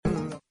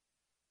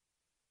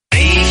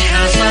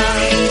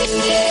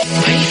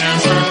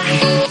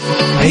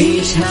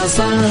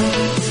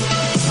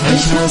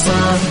عيشها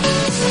صح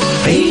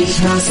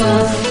عيشها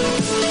صح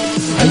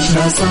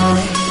عيشها صح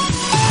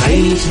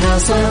عيشها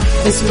صح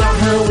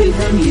اسمعها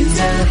والهم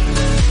ينزاح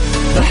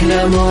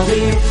أحلى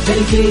مواضيع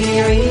الكل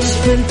يعيش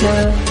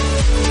مرتاح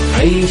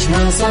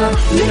عيشها صح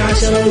من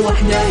 10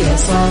 ل1 يا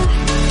صاح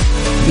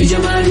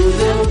بجمال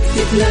وذوق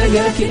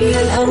تتلاقى كل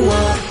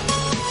الأرواح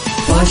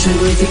فاشل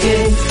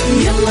واتيكيت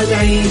يلا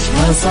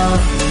نعيشها صح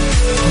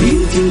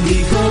بيوتي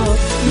وديكور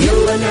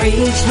يلا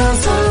نعيشها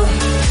صح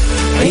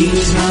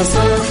عيشها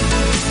صح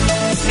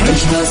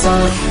عيشها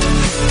صح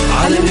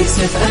على ميكس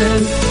اف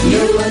ام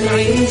يلا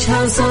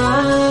نعيشها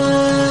صح.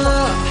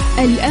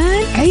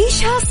 الآن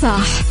عيشها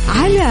صح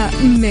على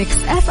ميكس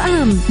اف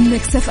ام.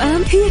 ميكس اف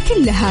ام هي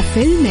كلها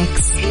في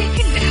الميكس.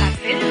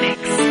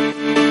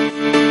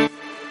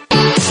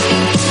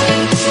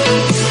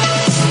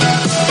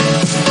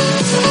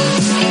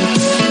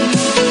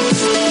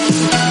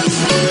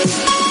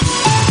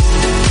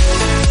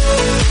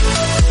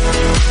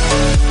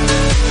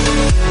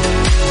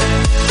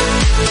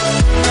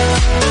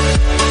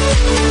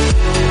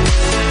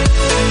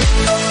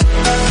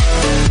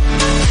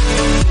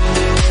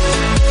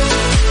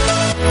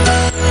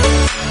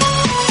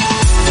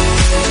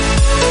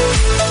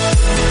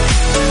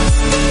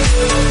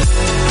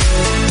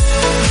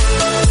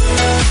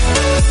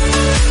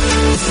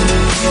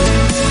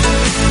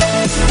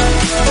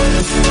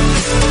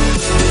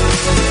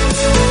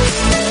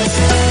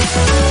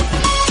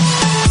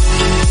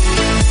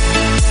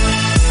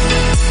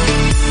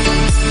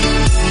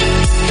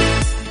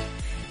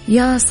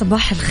 يا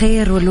صباح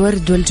الخير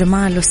والورد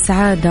والجمال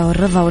والسعادة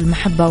والرضا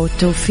والمحبة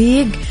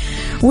والتوفيق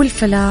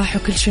والفلاح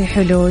وكل شيء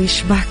حلو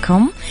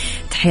يشبهكم.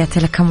 تحياتي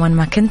لكم وين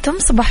ما كنتم،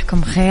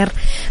 صباحكم خير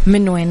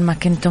من وين ما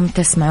كنتم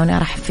تسمعوني.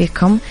 أرحب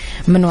فيكم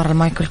من وراء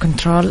المايكل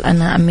كنترول،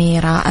 أنا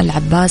أميرة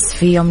العباس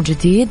في يوم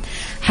جديد،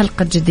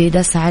 حلقة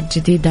جديدة، ساعات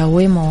جديدة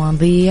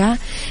ومواضيع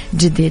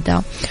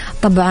جديدة.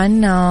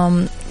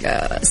 طبعا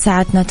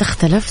ساعتنا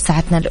تختلف،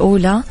 ساعتنا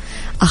الأولى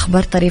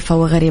أخبار طريفة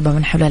وغريبة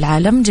من حول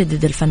العالم،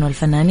 جديد الفن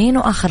والفنانين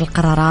وآخر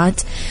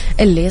القرارات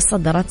اللي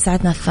صدرت.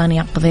 ساعتنا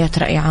الثانية قضية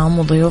رأي عام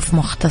وضيوف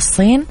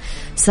مختصين.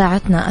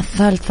 ساعتنا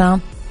الثالثة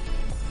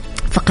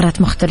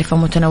فقرات مختلفة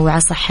متنوعة،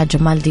 صحة،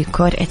 جمال،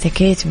 ديكور،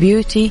 اتيكيت،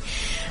 بيوتي،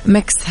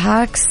 ميكس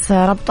هاكس،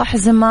 ربط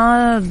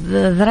حزمة،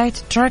 ذا رايت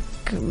تراك،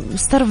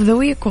 ستار اوف ذا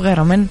ويك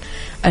وغيره من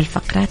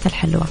الفقرات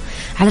الحلوة.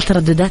 على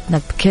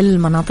تردداتنا بكل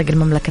مناطق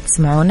المملكة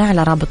تسمعونا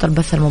على رابط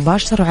البث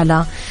المباشر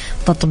وعلى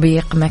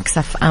تطبيق ميكس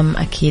اف ام.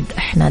 أكيد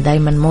احنا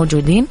دايما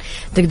موجودين،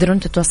 تقدرون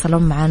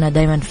تتواصلون معنا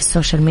دايما في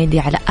السوشيال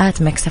ميديا على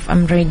ميكس اف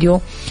ام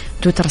راديو،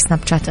 تويتر، سناب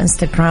شات،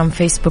 انستغرام،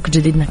 فيسبوك.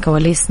 جديدنا،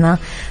 كواليسنا،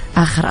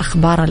 آخر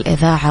أخبار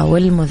الإذاعة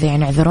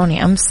والمذيعين.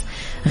 اعذروني أمس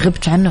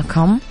غبت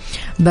عنكم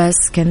بس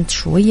كنت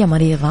شوية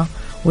مريضة،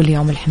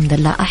 واليوم الحمد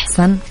لله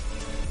أحسن.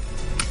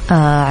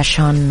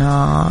 عشان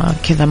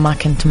كذا ما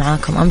كنت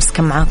معاكم أمس.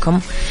 كان معاكم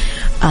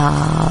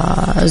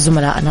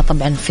زملائنا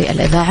طبعا في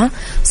الإذاعة.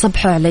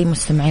 صبحوا علي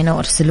مستمعينا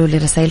وارسلوا لي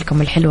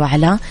رسائلكم الحلوة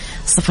على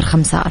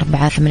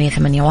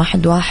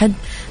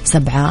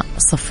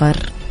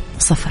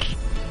 0548811700.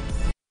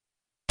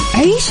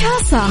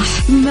 عيشها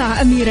صح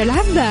مع أميرة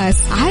العباس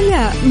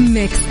على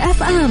ميكس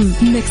اف ام.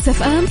 ميكس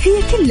اف ام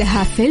هي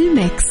كلها في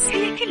الميكس.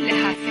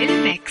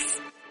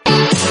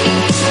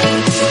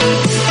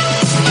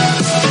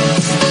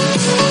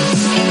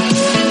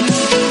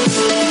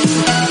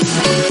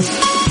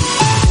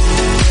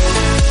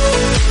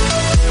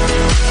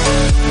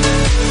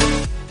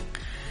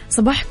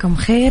 صباحكم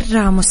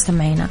خير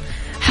مستمعينا.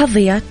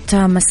 حظيت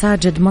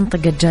مساجد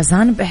منطقة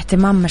جازان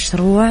باهتمام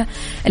مشروع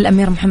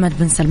الأمير محمد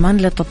بن سلمان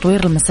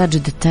لتطوير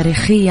المساجد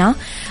التاريخية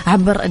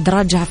عبر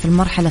إدراجها في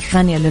المرحلة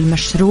الثانية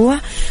للمشروع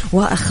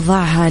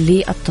وإخضاعها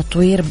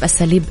للتطوير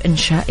بأساليب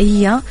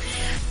إنشائية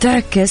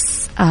تعكس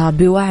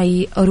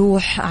بوعي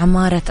روح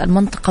عمارة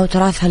المنطقة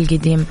وتراثها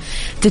القديم.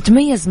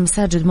 تتميز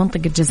مساجد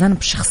منطقة جازان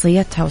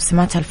بشخصيتها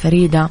وسماتها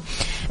الفريدة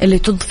اللي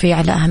تضفي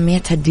على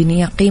أهميتها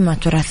الدينية قيمة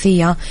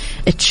تراثية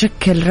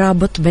تشكل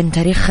رابط بين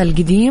تاريخها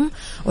القديم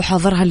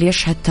وحاضرها اللي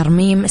يشهد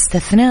ترميم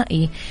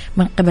استثنائي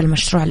من قبل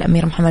مشروع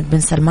الأمير محمد بن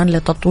سلمان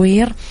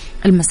لتطوير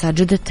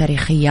المساجد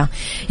التاريخية.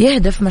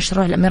 يهدف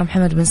مشروع الأمير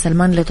محمد بن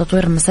سلمان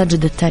لتطوير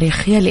المساجد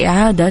التاريخية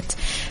لإعادة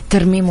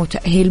ترميم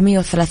وتأهيل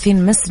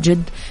 130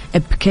 مسجد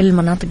بكل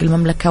مناطق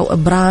المملكة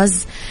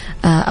وإبراز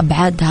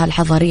أبعادها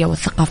الحضارية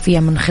والثقافية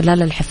من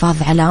خلال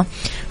الحفاظ على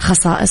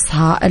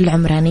خصائصها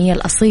العمرانية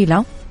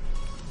الأصيلة.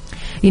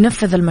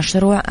 ينفذ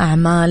المشروع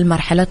أعمال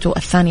مرحلته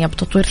الثانية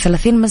بتطوير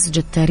 30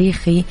 مسجد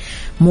تاريخي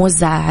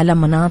موزعة على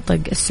مناطق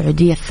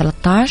السعودية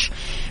 13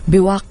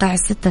 بواقع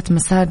 6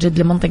 مساجد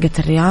لمنطقة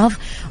الرياض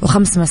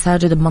و5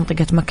 مساجد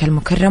بمنطقة مكة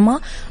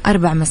المكرمة،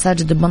 4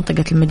 مساجد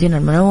بمنطقة المدينة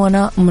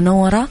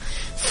المنورة،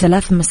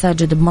 3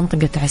 مساجد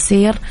بمنطقة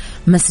عسير،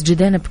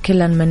 مسجدين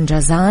بكل من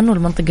جازان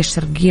والمنطقة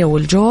الشرقية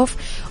والجوف،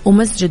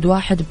 ومسجد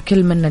واحد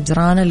بكل من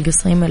نجران،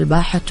 القصيم،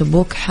 الباحة،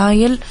 تبوك،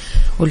 حايل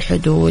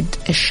والحدود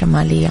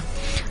الشمالية.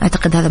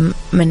 أعتقد هذا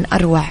من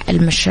أروع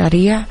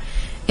المشاريع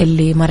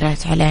اللي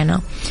مرت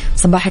علينا.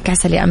 صباحك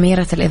عسل يا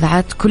أميرة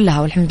الإذاعات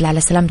كلها، والحمد لله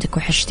على سلامتك،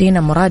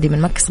 وحشتينا. مرادي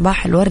من مكة،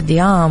 صباح الورد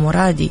يا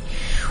مرادي،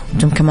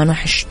 وانتم كمان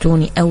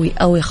وحشتوني قوي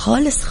قوي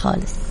خالص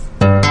خالص.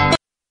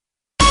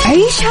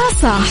 عيشها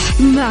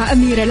صح مع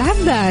أميرة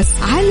العباس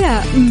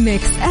على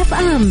ميكس أف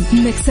أم.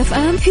 ميكس أف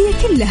أم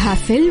هي كلها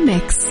في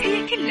الميكس،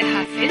 هي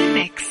كلها في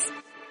الميكس.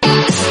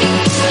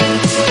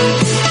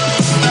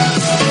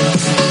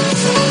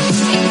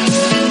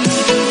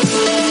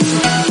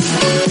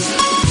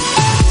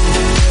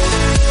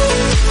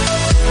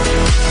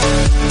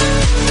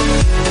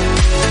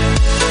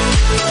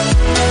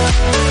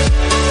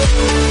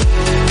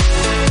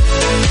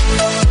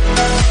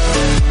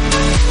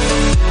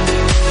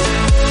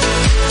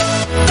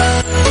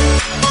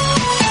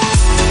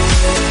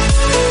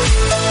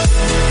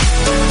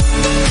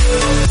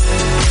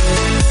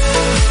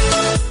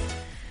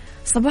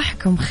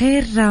 صباحكم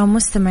خير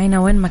مستمعينا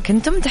وين ما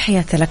كنتم،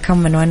 تحياتي لكم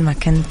من وين ما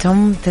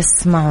كنتم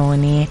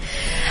تسمعوني.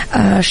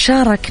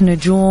 شارك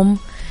نجوم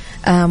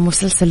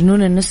مسلسل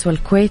نون النسوة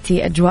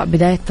الكويتي أجواء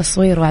بداية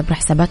تصويره عبر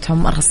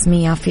حساباتهم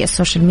الرسمية في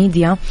السوشيال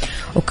ميديا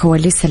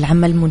وكواليس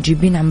العمل،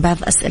 مجيبين عن بعض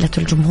أسئلة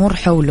الجمهور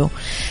حوله.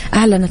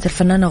 أعلنت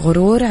الفنانة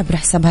غرور عبر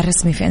حسابها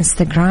الرسمي في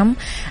إنستغرام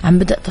عن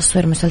بدء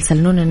تصوير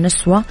مسلسل نون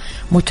النسوة،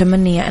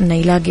 متمنية أنه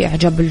يلاقي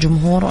إعجاب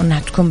الجمهور وأنها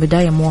تكون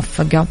بداية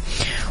موفقة.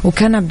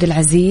 وكان عبد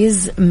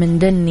العزيز من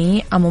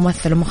دني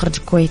ممثل ومخرج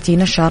كويتي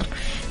نشر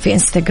في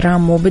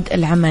إنستغرام وبدء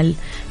العمل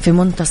في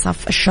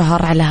منتصف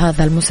الشهر على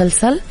هذا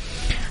المسلسل.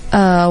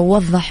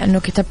 وضح أنه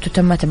كتابته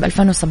تمت ب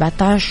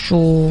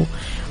 2017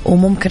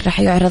 وممكن رح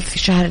يعرض في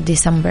شهر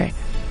ديسمبر.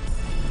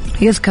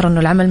 يذكر أنه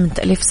العمل من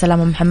تأليف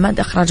سلامة محمد،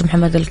 إخراج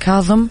محمد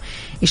الكاظم،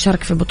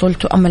 يشارك في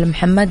بطولته أمل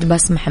محمد،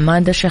 باسم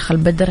حمادة، شيخ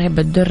البدر،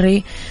 هبة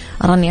الدري،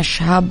 رانيا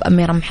الشهاب،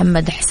 أميرة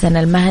محمد، حسن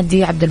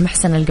المهدي، عبد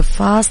المحسن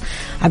القفاص،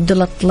 عبد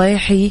الله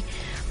الطليحي،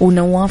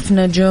 ونواف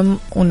نجم،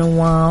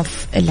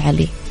 ونواف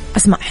العلي.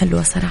 أسماء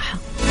حلوة صراحة.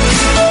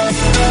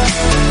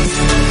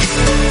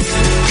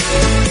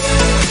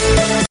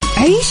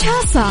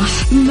 عيشها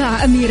صح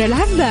مع أميرة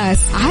العباس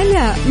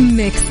على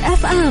ميكس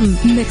أف أم.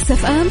 ميكس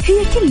أف أم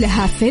هي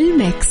كلها في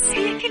الميكس،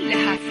 هي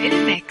كلها في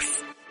الميكس.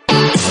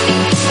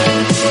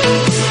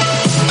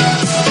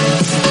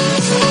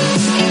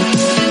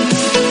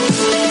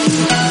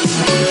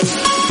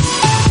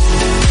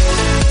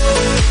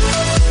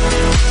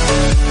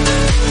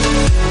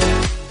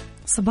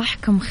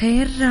 صباحكم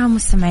خير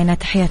مستمعينا،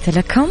 تحياتي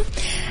لكم.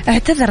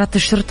 اعتذرت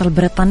الشرطة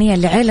البريطانية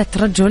لعائلة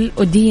رجل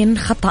أدين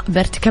خطأ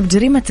بارتكاب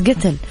جريمة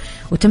قتل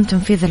وتم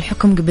تنفيذ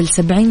الحكم قبل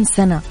 70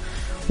 سنة.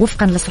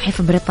 وفقا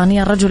لصحيفة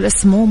بريطانية، رجل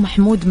اسمه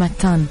محمود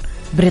ماتان،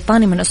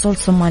 بريطاني من أصول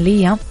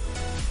صومالية،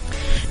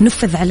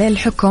 نفذ عليه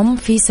الحكم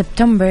في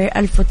سبتمبر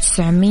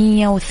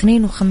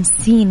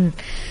 1952.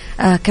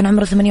 كان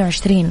عمره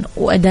 28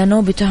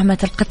 وأدانوه بتهمة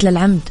القتل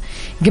العمد.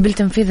 قبل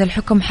تنفيذ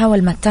الحكم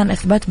حاول ماتان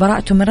إثبات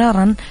براءته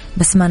مرارا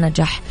بس ما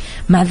نجح.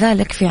 مع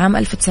ذلك في عام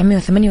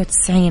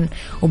 1998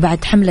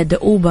 وبعد حملة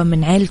دؤوبة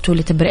من عائلته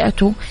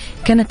لتبرئته،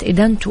 كانت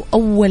إدانته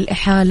أول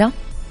إحالة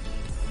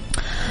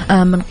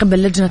من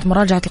قبل لجنة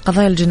مراجعة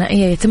القضايا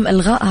الجنائية يتم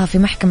إلغائها في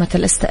محكمة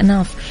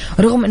الاستئناف،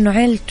 رغم أنه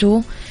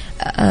عائلته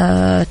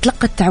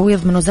تلقت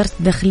تعويض من وزارة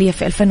الداخلية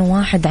في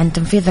 2001 عن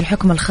تنفيذ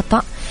الحكم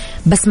الخطأ،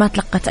 بس ما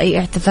تلقت أي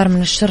اعتذار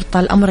من الشرطة،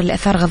 الأمر اللي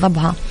أثار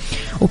غضبها.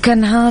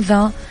 وكان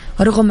هذا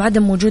رغم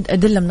عدم وجود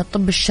أدلة من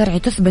الطب الشرعي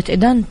تثبت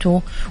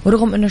إدانته،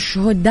 ورغم أن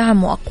الشهود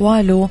دعموا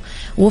أقواله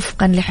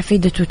وفقا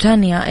لحفيدته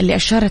تانيا اللي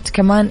أشارت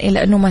كمان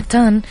إلى أنه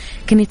ماتان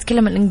كان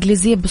يتكلم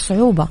الإنجليزية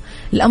بصعوبة،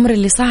 الأمر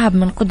اللي صعب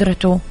من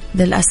قدرته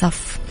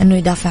للأسف أنه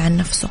يدافع عن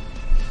نفسه.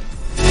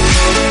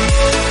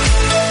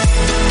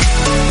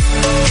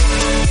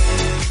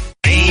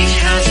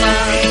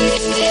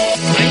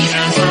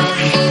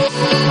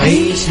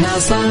 عيشها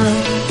صح،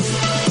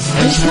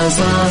 عيشها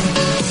صح،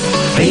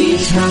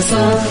 عيشها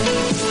صح،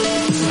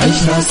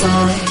 عيشها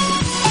صح،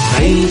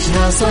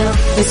 عيشها صح،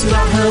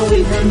 اسمعها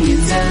والهم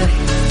ينزاح،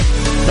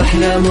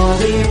 أحلى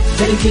مواضيع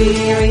الكل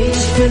يعيش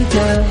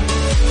مرتاح.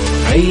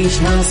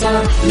 عيشها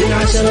صح من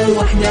 10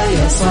 ل1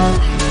 يا صاح،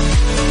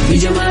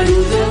 بجمال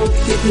وذوق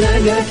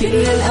تتلاقى كل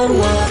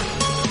الأرواح،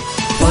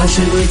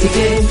 فاشل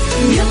واتيكيت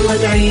يلا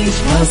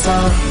نعيشها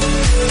صح،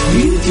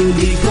 بيوتي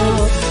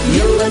وديكور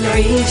يلا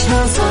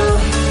نعيشها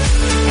صح.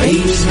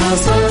 عيشها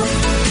صح،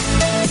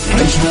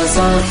 عيشها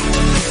صح،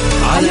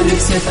 على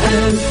ميكس اف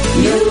ام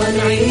يلا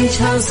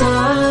نعيشها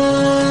صح.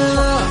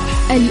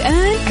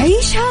 الآن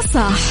عيشها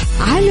صح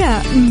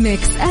على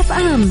ميكس اف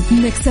ام.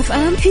 ميكس اف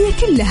ام هي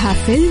كلها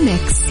في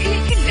الميكس، هي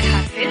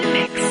كلها في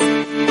الميكس.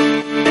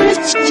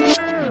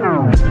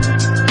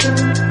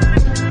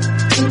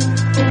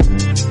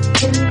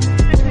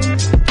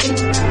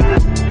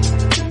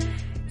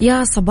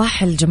 يا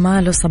صباح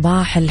الجمال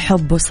وصباح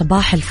الحب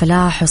وصباح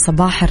الفلاح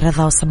وصباح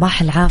الرضا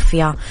وصباح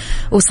العافية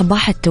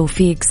وصباح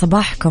التوفيق.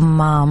 صباحكم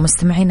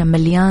مستمعين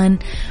مليان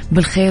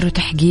بالخير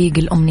وتحقيق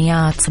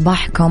الأمنيات.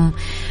 صباحكم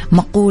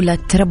مقولة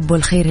رب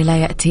الخير لا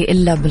يأتي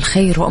إلا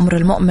بالخير وأمر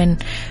المؤمن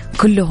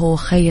كله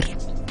خير.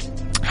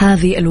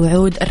 هذه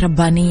الوعود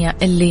الربانية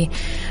اللي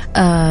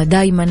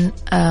دايما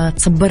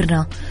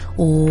تصبرنا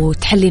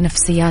وتحلي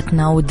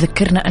نفسياتنا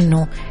وتذكرنا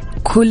أنه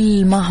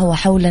كل ما هو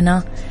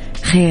حولنا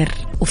خير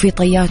وفي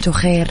طياته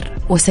خير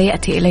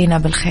وسيأتي إلينا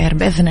بالخير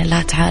بإذن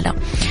الله تعالى.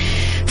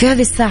 في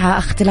هذه الساعة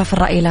اختلاف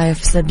الرأي لا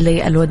يفسد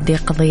لي الودي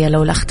قضية،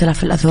 لولا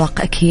اختلاف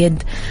الأذواق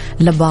أكيد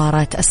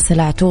لبارة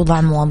السلع.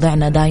 توضع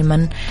مواضيعنا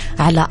دايما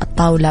على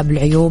الطاولة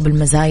بالعيوب،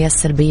 المزايا،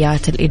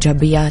 السلبيات،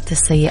 الإيجابيات،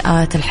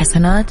 السيئات،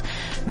 الحسنات،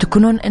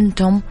 تكونون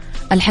أنتم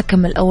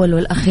الحكم الأول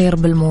والأخير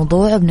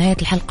بالموضوع. بنهاية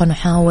الحلقة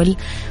نحاول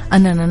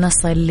أننا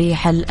نصل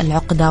لحل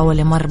العقدة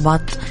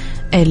ولمربط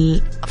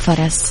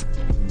الفرس.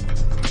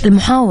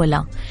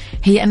 المحاولة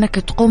هي أنك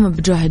تقوم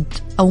بجهد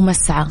أو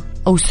مسعى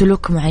أو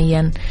سلوك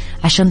معين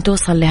عشان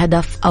توصل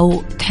لهدف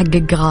أو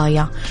تحقق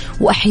غاية،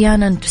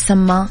 وأحيانا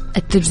تسمى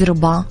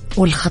التجربة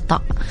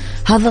والخطأ.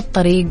 هذا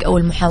الطريق أو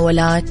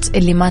المحاولات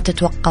اللي ما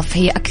تتوقف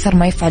هي أكثر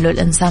ما يفعله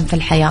الإنسان في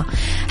الحياة،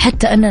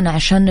 حتى أننا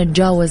عشان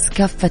نتجاوز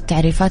كافة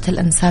تعريفات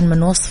الإنسان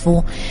من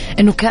وصفه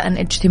أنه كائن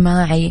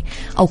اجتماعي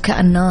أو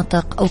كائن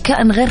ناطق أو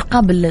كائن غير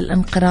قابل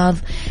للانقراض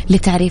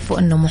لتعريفه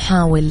أنه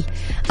محاول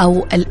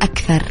أو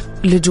الأكثر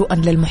لجوءا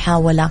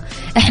للمحاولة.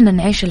 إحنا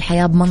نعيش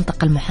الحياة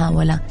بمنطق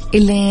المحاولة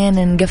إلين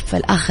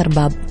نقفل آخر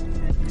باب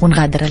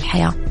ونغادر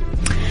الحياة.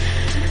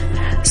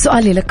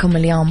 سؤالي لكم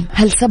اليوم،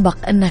 هل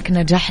سبق أنك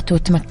نجحت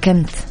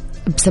وتمكنت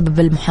بسبب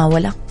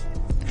المحاولة؟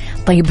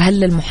 طيب هل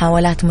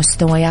للمحاولات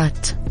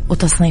مستويات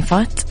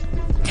وتصنيفات؟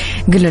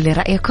 قلوا لي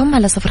رأيكم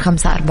على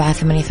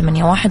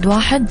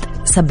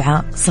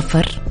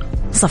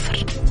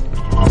 0548811700.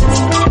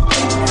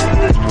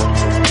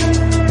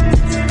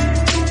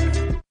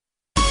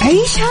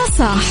 عيشها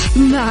صح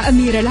مع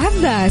أميرة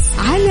العباس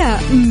على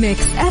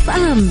ميكس أف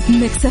أم.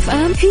 ميكس أف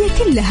أم هي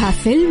كلها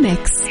في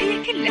الميكس.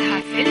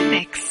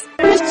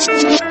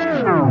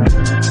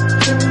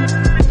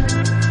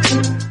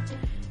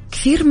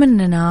 كثير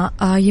مننا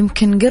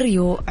يمكن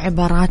قريوا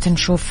عبارات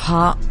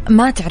نشوفها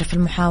ما تعرف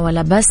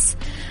المحاولة بس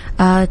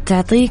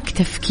تعطيك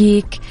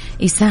تفكيك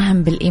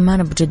يساهم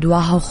بالإيمان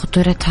بجدواها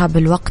وخطورتها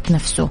بالوقت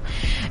نفسه.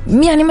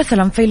 يعني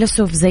مثلا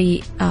فيلسوف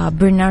زي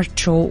برنارد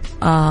شو،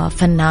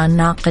 فنان،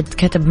 ناقد،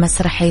 كاتب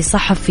مسرحي،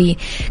 صحفي،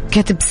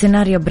 كاتب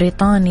سيناريو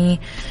بريطاني،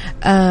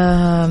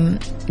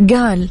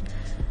 قال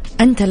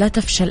أنت لا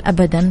تفشل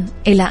أبدا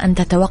إلى أن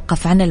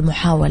تتوقف عن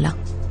المحاولة.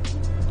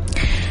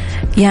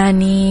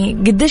 يعني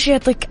قديش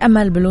يعطيك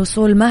أمل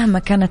بالوصول مهما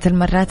كانت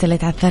المرات اللي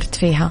تعثرت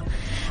فيها،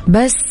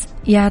 بس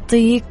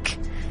يعطيك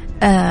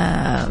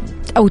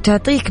أو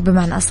تعطيك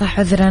بمعنى أصح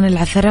عذرا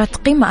العثرات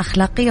قيمة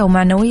أخلاقية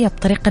ومعنوية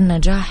بطريق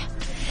النجاح.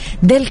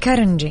 ديل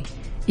كارنجي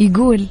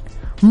يقول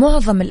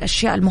معظم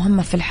الأشياء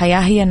المهمة في الحياة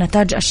هي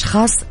نتاج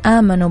أشخاص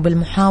آمنوا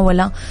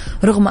بالمحاولة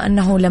رغم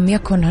أنه لم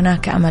يكن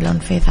هناك أمل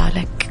في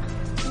ذلك.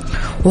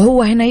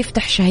 وهو هنا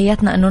يفتح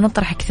شهيتنا أنه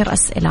نطرح كثير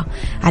أسئلة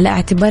على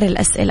اعتبار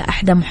الأسئلة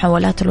إحدى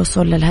محاولات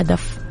الوصول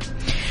للهدف.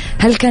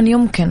 هل كان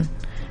يمكن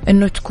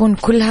أنه تكون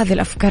كل هذه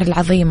الأفكار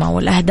العظيمة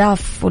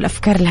والأهداف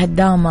والأفكار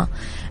الهدامة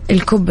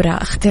الكبرى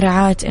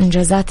اختراعات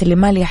إنجازات اللي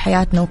مالية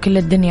حياتنا وكل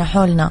الدنيا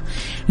حولنا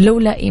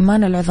لولا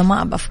إيمان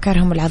العظماء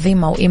بأفكارهم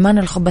العظيمة وإيمان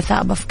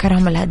الخبثاء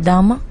بأفكارهم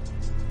الهدامة؟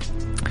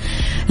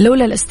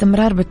 لولا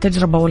الاستمرار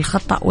بالتجربة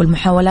والخطأ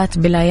والمحاولات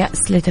بلا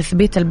يأس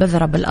لتثبيت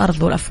البذرة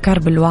بالأرض والأفكار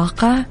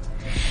بالواقع؟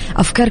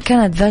 أفكار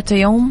كانت ذات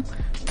يوم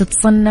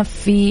تتصنف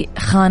في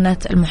خانة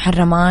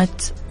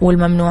المحرمات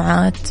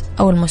والممنوعات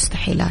أو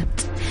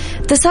المستحيلات.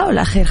 تساؤل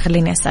أخير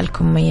خليني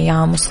أسألكم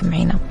يا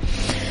مستمعينا،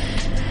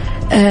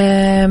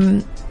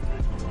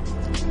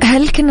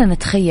 هل كنا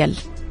نتخيل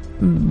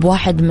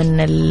بواحد من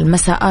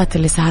المساءات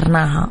اللي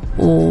سهرناها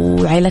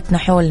وعائلتنا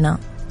حولنا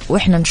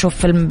وإحنا نشوف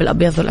فيلم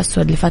بالأبيض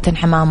والأسود لفاتن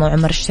حمامة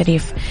وعمر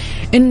الشريف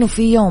إنه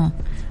في يوم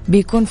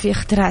بيكون في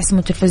اختراع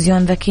اسمه تلفزيون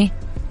ذكي،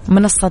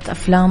 منصة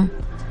أفلام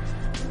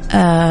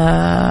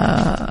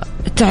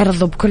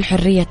تعرض بكل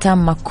حرية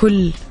تامة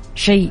كل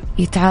شيء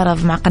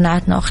يتعارض مع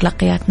قناعاتنا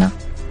وأخلاقياتنا؟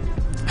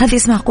 هذه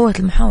اسمها قوة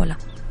المحاولة،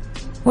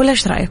 ولا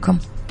إيش رأيكم؟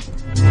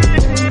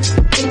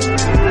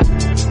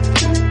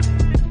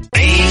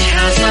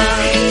 عيشها صح،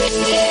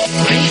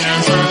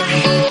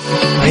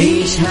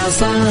 عيشها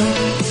صح،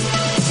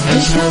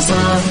 عيشها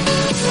صح،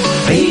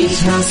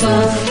 عيشها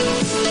صح،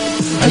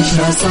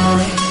 عيشها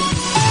صح،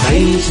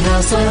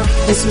 عيشها صح،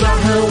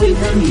 اسمعها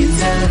والهم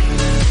ينزاح،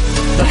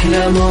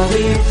 أحلى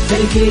مواضيع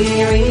الكل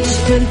يعيش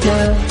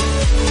ترتاح.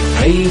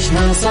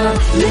 عيشها صح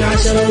من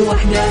 10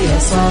 ل1 يا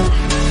صاح،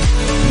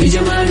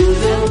 بجمال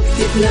وذوق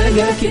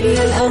تتلاقى كل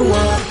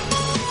الأرواح،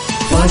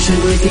 فاشل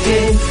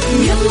واتيكيت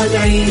يلا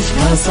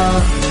نعيشها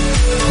صح،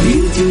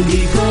 بيوتي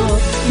وديكور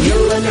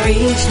يلا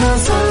نعيشها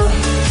صح.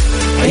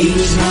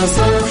 عيشها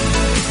صح،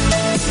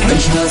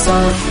 عيشها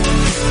صح،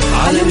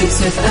 على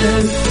ميكس اف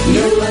ام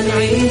يلا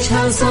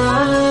نعيشها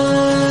صح.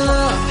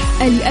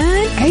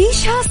 الآن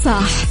عيشها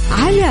صح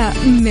على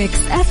ميكس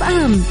أف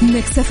أم.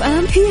 ميكس أف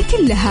أم هي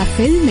كلها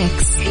في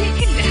الميكس.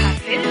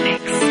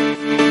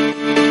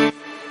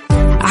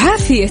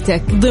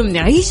 عافيتك ضمن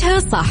عيشها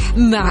صح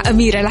مع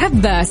أميرة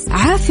العباس.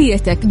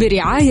 عافيتك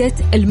برعاية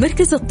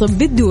المركز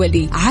الطبي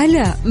الدولي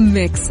على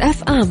ميكس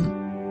أف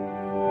أم.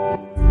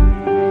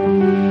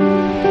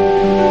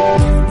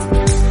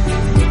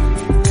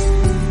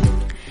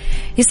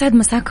 يسعد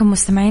مساكم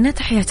مستمعينا،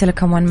 تحياتي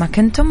لكم وين ما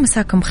كنتم،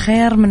 مساكم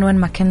خير من وين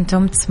ما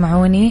كنتم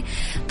تسمعوني.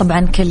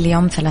 طبعا كل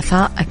يوم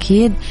ثلاثاء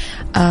أكيد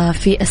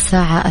في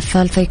الساعة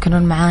الثالثة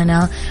يكونون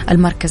معانا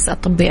المركز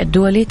الطبي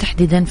الدولي،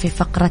 تحديدا في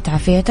فقرة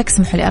عافيتك.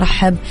 اسمحوا لي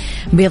أرحب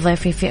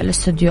بضيفي في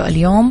الاستوديو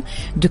اليوم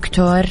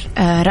دكتور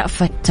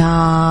رأفت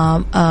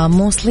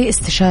موصلي،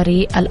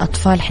 استشاري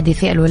الأطفال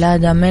حديثي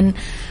الولادة من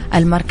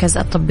المركز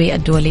الطبي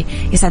الدولي.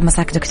 يسعد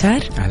مساك دكتور.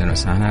 أهلا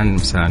وسهلا،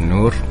 مساء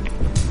النور،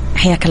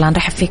 حياك الله.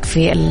 نرحب فيك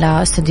في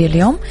الاستوديو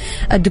اليوم.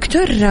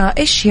 الدكتور،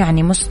 إيش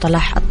يعني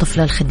مصطلح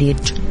الطفل الخديج؟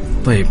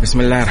 طيب،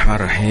 بسم الله الرحمن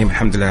الرحيم،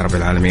 الحمد لله رب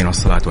العالمين،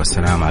 والصلاة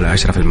والسلام على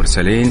أشرف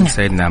المرسلين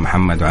سيدنا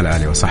محمد وعلى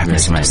آله وصحبه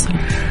أجمعين.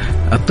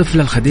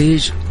 الطفل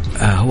الخديج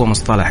هو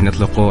مصطلح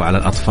نطلقه على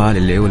الأطفال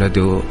اللي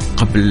يولدوا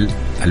قبل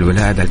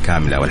الولادة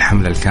الكاملة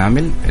والحمل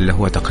الكامل، اللي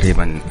هو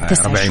تقريبا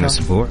 40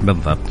 أسبوع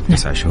بالضبط،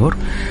 9 شهور.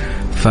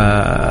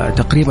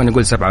 فتقريبا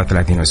نقول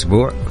 37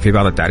 أسبوع، في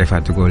بعض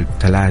التعريفات تقول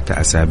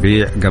 3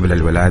 أسابيع قبل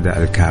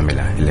الولادة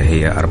الكاملة اللي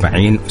هي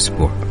 40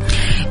 أسبوع.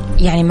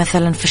 يعني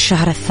مثلا في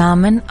الشهر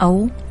الثامن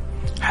أو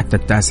حتى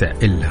التاسع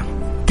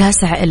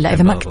إلا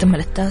إذا ما اكتمل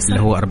التاسع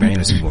اللي هو 40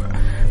 أسبوع.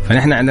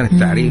 فنحن عندنا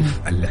التعريف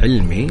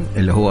العلمي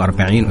اللي هو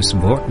 40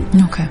 أسبوع.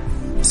 أوكي.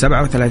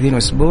 37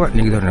 أسبوع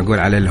نقدر نقول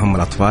عليه اللي هم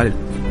الأطفال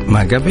ما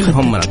قبل خدج.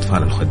 هم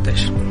الأطفال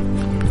الخدج.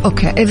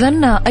 أوكي،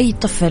 إذن أي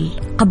طفل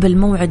قبل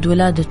موعد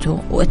ولادته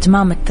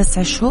وإتمام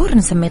 9 شهور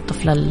نسميه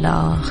الطفل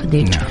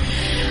الخديج. نعم.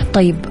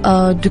 طيب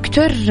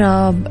دكتور،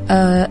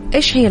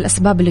 إيش هي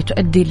الأسباب اللي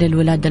تؤدي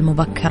للولادة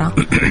المبكرة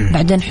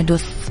بعدين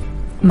حدوث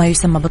ما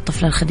يسمى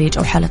بالطفل الخديج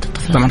أو حالة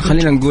الطفل طبعا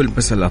الخديج؟ خلينا نقول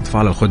بس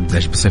الأطفال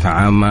الخدج بصفة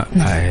عامة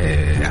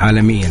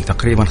عالميا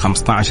تقريبا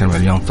 15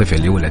 مليون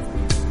طفل يولد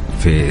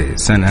في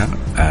سنة،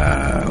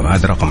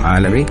 وهذا رقم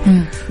عالمي.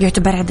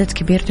 يعتبر عدد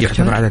كبير دكتور؟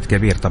 يعتبر عدد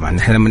كبير طبعا.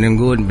 نحن لما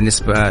نقول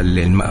بالنسبة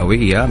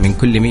للمئوية من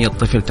كل 100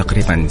 طفل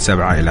تقريبا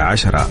 7 إلى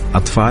 10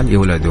 أطفال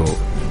يولدوا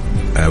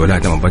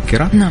ولادة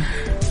مبكرة. نعم.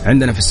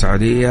 عندنا في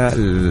السعودية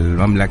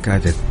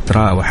المملكة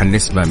تتراوح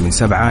النسبة من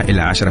 7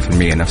 إلى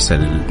 10%، نفس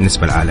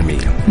النسبة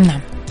العالمية. نعم.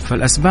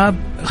 فالأسباب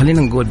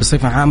خلينا نقول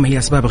بصفة عامة هي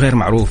أسباب غير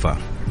معروفة،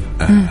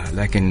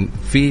 لكن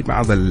في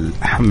بعض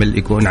الحمل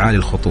يكون عالي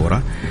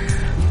الخطورة،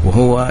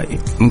 وهو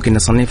ممكن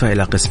نصنفها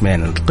إلى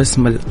قسمين.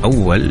 القسم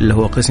الأول اللي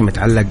هو قسم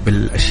يتعلق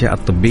بالأشياء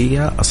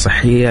الطبية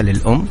الصحية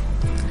للأم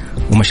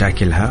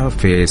ومشاكلها،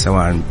 في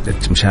سواء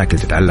مشاكل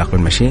تتعلق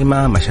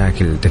بالمشيمة،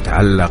 مشاكل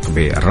تتعلق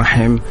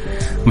بالرحم،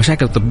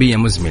 مشاكل طبية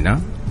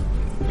مزمنة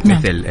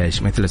مثل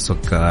إيش؟ مثل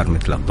السكر،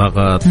 مثل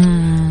الضغط،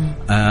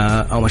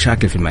 أو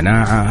مشاكل في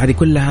المناعة. هذه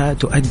كلها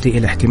تؤدي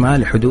إلى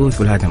احتمال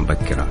حدوث ولادة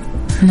مبكرة.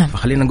 نعم.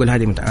 فخلينا نقول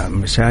هذه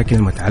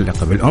مشاكل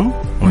متعلقة بالأم،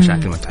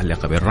 ومشاكل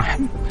متعلقة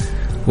بالرحم،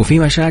 وفي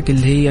مشاكل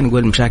هي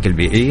نقول مشاكل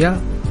بيئية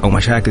أو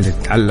مشاكل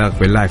تتعلق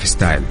باللايف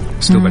ستايل،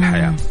 أسلوب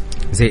الحياة.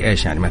 زي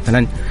إيش يعني؟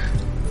 مثلا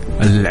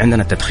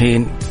عندنا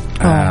التدخين،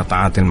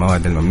 تعاطي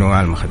المواد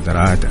الممنوعة،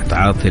 المخدرات،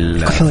 تعاطي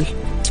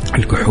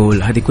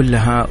الكحول، هذه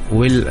كلها،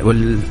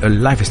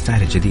 واللايف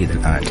ستايل الجديد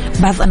الآن.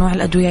 بعض أنواع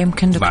الأدوية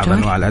يمكن دكتور؟ بعض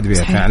أنواع الأدوية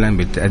صحيح. فعلا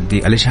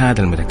بتؤدي الإجهاد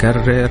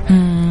المتكرر،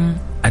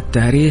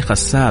 التاريخ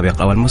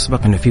السابق أو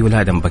المسبق إنه في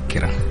ولادة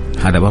مبكرة،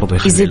 هذا برضو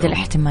يزيد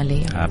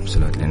الاحتمالية.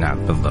 absolutely. نعم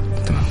بالضبط.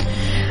 تمام.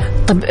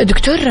 طب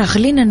دكتور،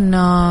 خلينا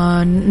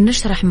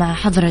نشرح مع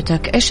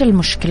حضرتك إيش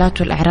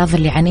المشكلات والأعراض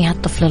اللي يعانيها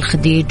الطفل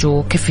الخديج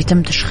وكيف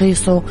يتم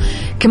تشخيصه،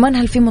 كمان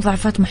هل في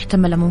مضاعفات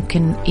محتملة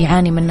ممكن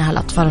يعاني منها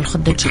الأطفال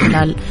الخدج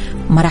خلال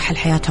مراحل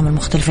حياتهم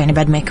المختلفة، يعني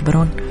بعد ما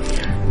يكبرون؟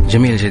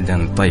 جميل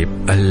جدا. طيب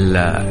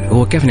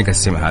هو كيف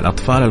نقسمها؟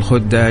 الأطفال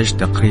الخدج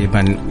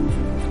تقريبا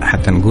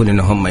حتى نقول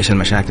إنه هم إيش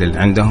المشاكل اللي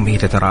عندهم، هي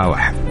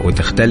تتراوح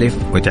وتختلف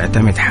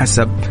وتعتمد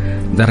حسب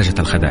درجة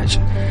الخداج.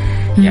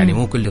 يعني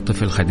مو كل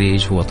طفل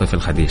خديج هو طفل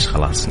خديج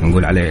خلاص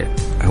نقول عليه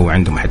هو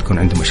عنده حتكون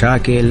عنده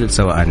مشاكل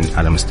سواء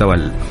على مستوى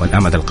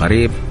الأمد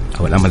القريب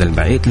أو الأمد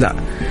البعيد. لا،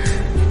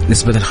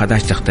 نسبة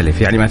الخداج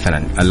تختلف. يعني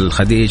مثلا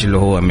الخديج اللي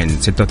هو من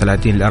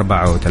 36 ل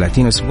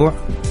 34 أسبوع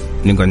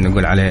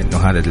نقول عليه إنه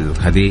هذا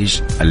الخديج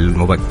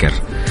المبكر.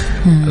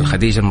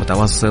 الخديج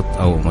المتوسط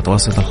أو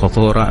متوسط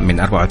الخطورة من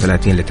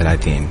 34 ل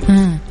 30.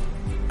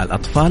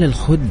 الأطفال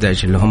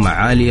الخدج اللي هم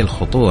عالي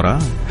الخطورة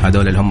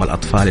هذول اللي هم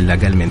الأطفال اللي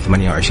أقل من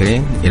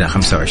 28 إلى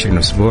 25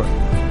 أسبوع،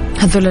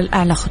 هذول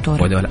الأعلى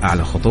خطورة. وهذول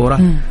أعلى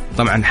خطورة.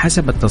 طبعا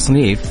حسب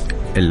التصنيف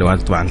اللي هو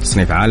طبعا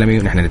تصنيف عالمي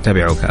ونحن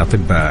نتبعه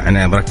كأطباء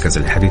عناية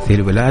مركزة لحديثي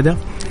الولادة،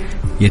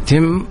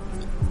 يتم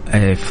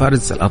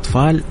فرز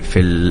الأطفال في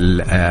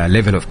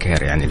الليفل اوف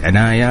كير، يعني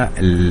العناية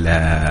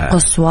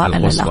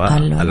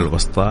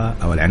الوسطى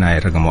أو العناية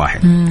رقم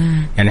 1.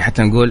 يعني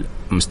حتى نقول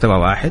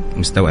مستوى 1،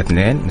 مستوى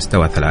 2،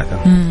 مستوى 3.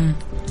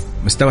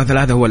 مستوى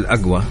 3 هو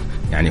الأقوى،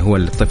 يعني هو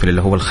الطفل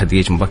اللي هو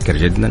الخديج مبكر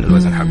جدا،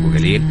 الوزن حقه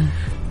قليل،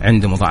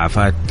 عنده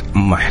مضاعفات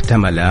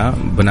محتملة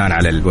بناء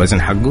على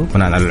الوزن حقه،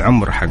 بناء على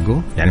العمر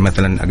حقه. يعني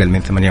مثلا أقل من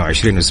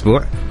 28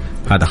 أسبوع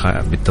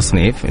هذا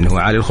بالتصنيف إنه هو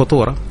عالي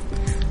الخطورة،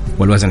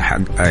 والوزن حق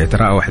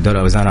يتراوح دول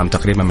أوزانهم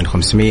تقريبا من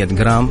 500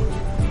 جرام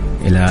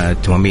إلى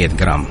 800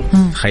 جرام.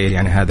 تخيل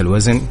يعني هذا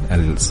الوزن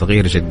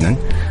الصغير جدا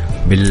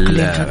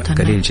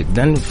قليل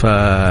جدا.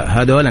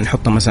 فهذول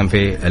نحطهم مثلا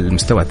في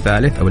المستوى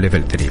الثالث أو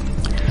ليفل 3.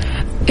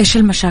 إيش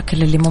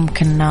المشاكل اللي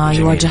ممكن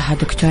يواجهها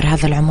دكتور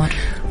هذا العمر؟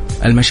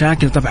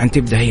 المشاكل طبعا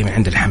تبدأ هي من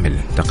عند الحمل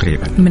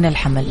تقريبا. من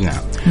الحمل.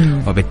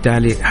 نعم.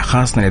 وبالتالي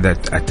خاصة إذا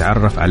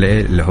أتعرف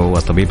عليه اللي هو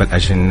طبيب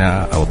الأجنة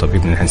أو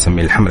طبيب اللي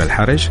نسميه الحمل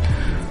الحرج.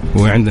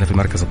 وعندنا في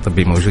المركز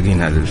الطبي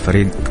موجودين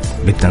الفريق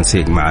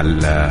بالتنسيق مع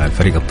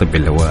الفريق الطبي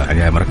اللي هو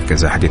يعني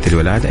مركز حديث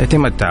الولادة،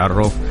 يتم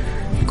التعرف،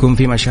 يكون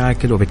في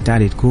مشاكل،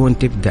 وبالتالي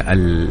تبدأ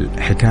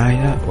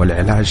الحكاية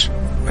والعلاج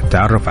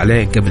والتعرف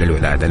عليه قبل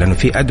الولادة. لأنه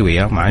في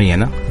أدوية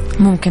معينة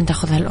ممكن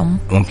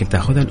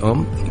تأخذها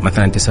الأم،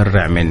 مثلا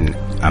تسرع من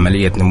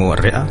عملية نمو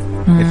الرئة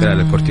مثل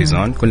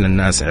الكورتيزون. كل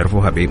الناس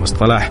يعرفوها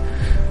بمصطلح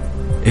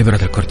إبرة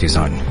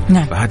الكورتيزون.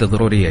 نعم. فهذا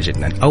ضرورية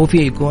جدا. أو في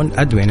يكون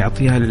أدوية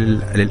نعطيها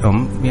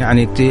للأم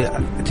يعني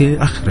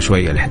تأخر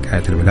شوية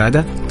لحكاية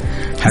الولادة.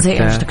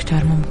 زي إيش دكتور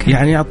ممكن؟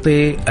 يعني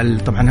يعطي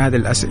طبعا هذه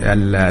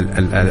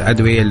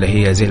الأدوية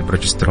اللي هي زي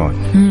البروجسترون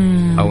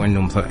أو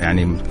إنه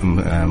يعني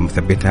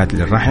مثبتات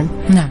للرحم.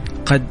 نعم.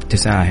 قد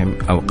تساهم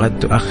أو قد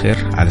تؤخر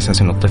على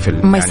أساس إنه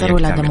الطفل ما يصير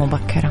ولادة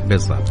مبكرة.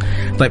 بالضبط.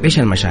 طيب إيش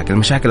المشاكل؟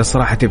 المشاكل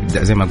الصراحة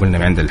تبدأ زي ما قلنا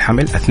من عند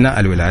الحمل أثناء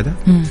الولادة.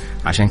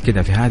 عشان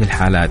كده في هذه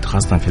الحالات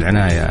خاصة في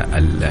العناية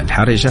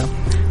الحرجة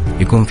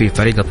يكون في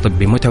فريق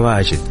الطبي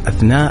متواجد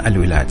أثناء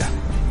الولادة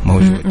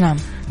موجود. نعم.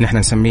 نحن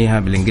نسميها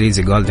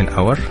بالإنجليزي golden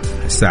hour،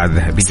 الساعة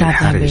الذهبية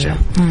الحرجة.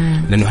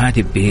 لأنه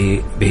هذه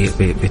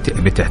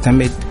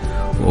بتعتمد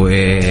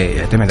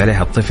ويعتمد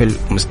عليها الطفل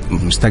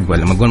مستقبل.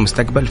 لما نقول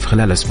مستقبل في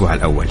خلال الأسبوع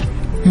الأول.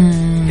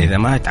 إذا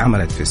ما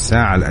اتعملت في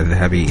الساعة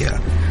الذهبية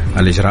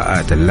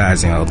الإجراءات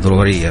اللازمة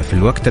والضرورية في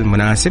الوقت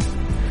المناسب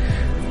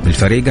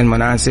بالفريق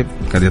المناسب،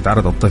 قد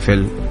يتعرض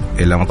الطفل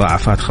إلى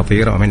مضاعفات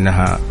خطيرة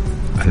ومنها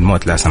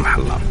الموت لا سمح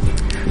الله.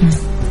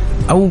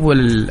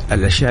 أول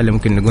الأشياء اللي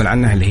ممكن نقول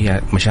عنها اللي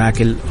هي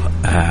مشاكل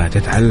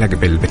تتعلق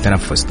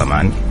بالتنفس.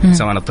 طبعا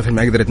سواء الطفل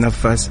ما يقدر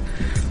يتنفس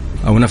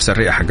أو نفس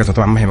الرئة حقته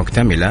طبعا ما هي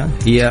مكتملة،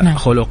 هي نعم.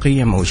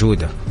 خلقية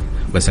موجودة،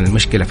 بس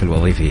المشكلة في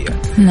الوظيفية.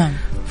 نعم.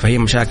 فهي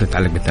مشاكل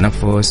تتعلق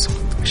بالتنفس،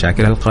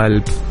 مشاكل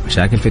القلب،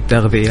 مشاكل في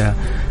التغذية،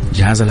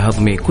 الجهاز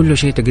الهضمي، كل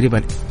شيء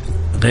تقريبا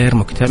غير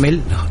مكتمل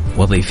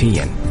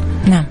وظيفيا.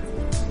 نعم.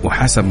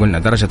 وحسب قلنا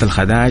درجة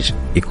الخداج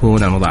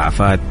يكون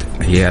المضاعفات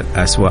هي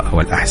الأسوأ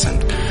أو الأحسن.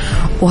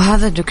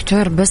 وهذا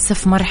دكتور بس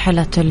في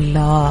مرحلة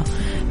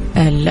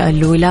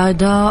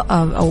الولادة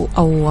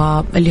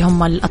أو اللي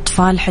هم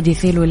الأطفال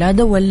حديثي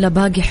الولادة، ولا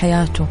باقي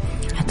حياته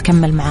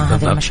هتكمل مع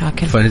هذه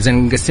المشاكل؟ فإذا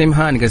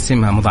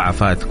نقسمها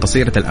مضاعفات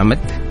قصيرة الأمد،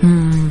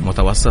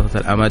 متوسطة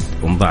الأمد،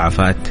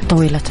 ومضاعفات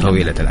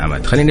طويلة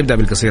الأمد. خلينا نبدأ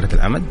بالقصيرة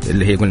الأمد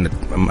اللي هي قلنا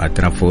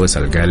التنفس،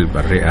 القلب،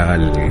 الرئة،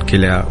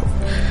 الكلى،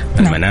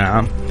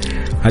 المناعة.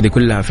 هذه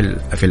كلها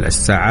في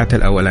الساعات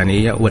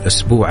الأولانية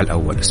والأسبوع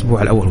الأول.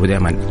 الأسبوع الأول هو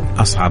دائما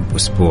أصعب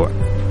أسبوع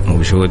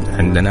موجود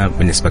عندنا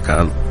بالنسبة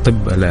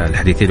كطب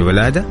الحديثي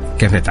الولادة،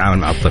 كيف نتعامل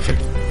مع الطفل.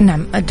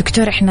 نعم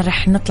دكتور، احنا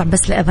رح نطلع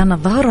بس لأذان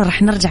الظهر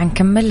ورح نرجع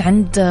نكمل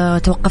عند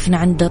توقفنا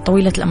عند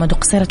طويلة الأمد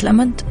وقصيرة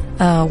الأمد،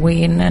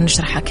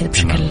 ونشرحها كده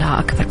بشكل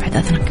أكبر بعد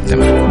أذنك.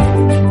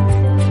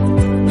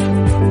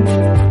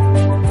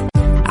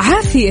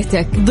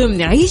 عافيتك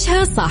ضمن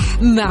عيشها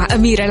صح مع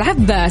أميرة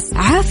العباس.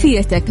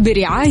 عافيتك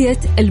برعاية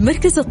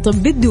المركز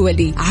الطبي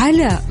الدولي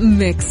على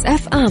ميكس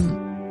اف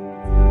ام.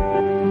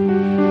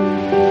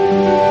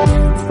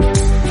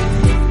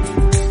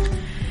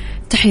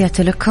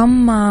 تحياتي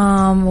لكم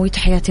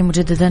وتحياتي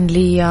مجددا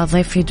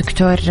لضيفي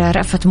دكتور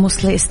رأفت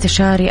موصلي،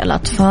 استشاري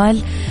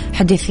الأطفال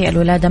حديثي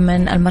الولادة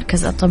من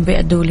المركز الطبي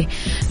الدولي.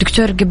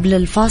 دكتور، قبل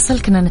الفاصل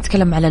كنا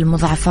نتكلم على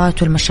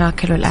المضاعفات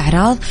والمشاكل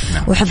والأعراض.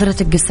 نعم.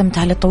 وحضرتك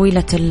قسمتها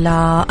لطويلة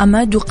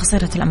الأمد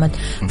وقصيرة الأمد،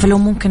 فلو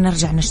ممكن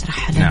نرجع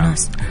نشرحها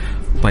للناس. نعم.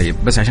 طيب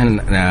بس عشان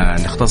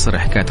نختصر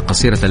حكاية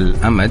قصيرة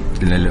الأمد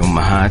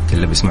للأمهات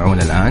اللي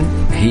بيسمعونا الآن،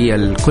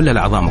 هي كل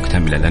الأعضاء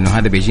مكتملة، لأنه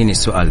هذا بيجيني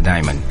السؤال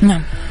دائما.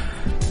 نعم.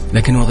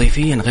 لكن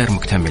وظيفيا غير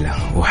مكتملة،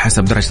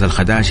 وحسب درجة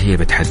الخداج هي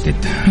بتحدد.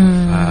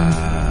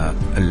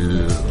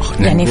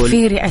 يعني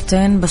في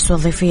رئتين بس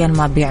وظيفيا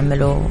ما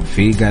بيعملوا،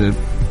 في قلب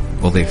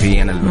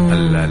وظيفيا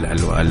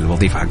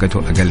الوظيفة حقته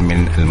أقل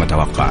من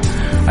المتوقع،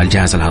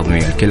 الجهاز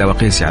الهضمي، الكلى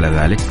وقيسي على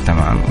ذلك،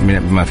 تمام،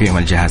 بما فيهم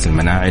الجهاز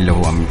المناعي اللي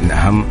هو من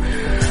أهم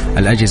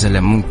الأجهزة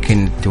اللي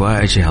ممكن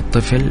تواجه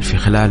الطفل في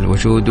خلال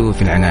وجوده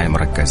في العناية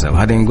المركزة.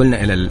 وهذا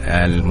ينقلنا إلى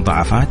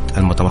المضاعفات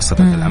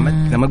المتوسطة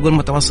الأمد. لما نقول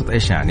متوسط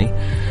إيش يعني؟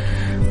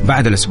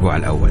 بعد الأسبوع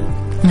الأول.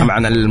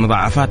 طبعا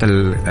المضاعفات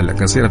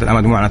القصيرة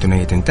الأمد مو معناته أنها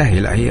هي تنتهي،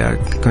 لا، هي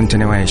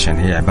continuation،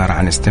 هي عبارة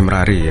عن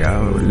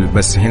استمرارية،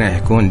 بس هنا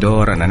يكون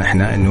دورنا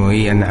نحن أنه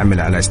هي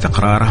نعمل على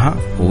استقرارها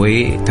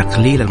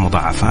وتقليل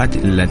المضاعفات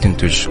اللي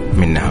تنتج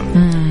منها.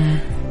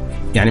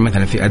 يعني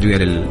مثلا في أدوية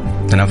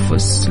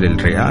للتنفس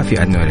للرئة،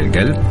 في أدوية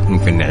للقلب،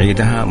 ممكن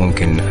نعيدها،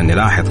 ممكن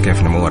نلاحظ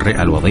كيف نمو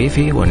الرئة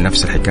الوظيفي،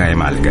 ونفس الحكاية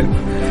مع القلب.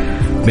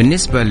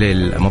 بالنسبة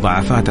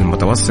للمضاعفات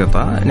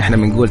المتوسطة نحن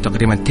بنقول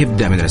تقريبا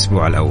تبدأ من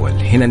الأسبوع الأول.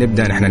 هنا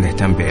نبدأ نحن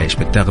نهتم بإيش؟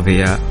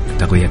 بالتغذية،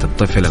 تغذية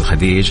الطفل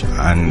الخديج.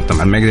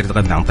 طبعا ما يقدر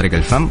يتغذى عن طريق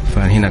الفم،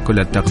 فهنا كل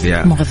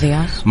التغذية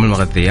من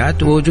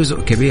المغذيات، وجزء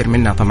كبير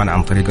منها طبعا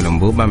عن طريق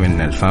الأنبوبة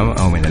من الفم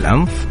أو من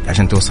الأنف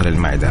عشان توصل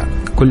للمعدة.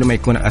 كل ما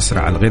يكون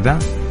أسرع الغذاء،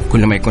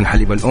 كل ما يكون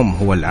حليب الأم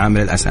هو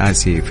العامل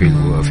الأساسي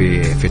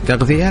في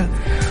التغذية،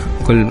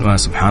 كل ما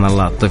سبحان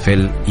الله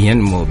الطفل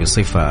ينمو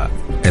بصفة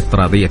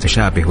اضطرارية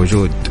تشابه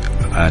وجود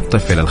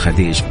الطفل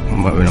الخديج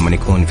لما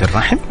يكون في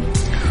الرحم،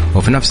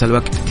 وفي نفس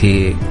الوقت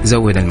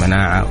تزود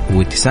المناعة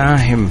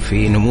وتساهم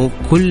في نمو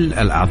كل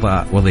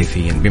الأعضاء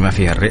وظيفيا بما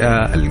فيها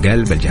الرئة،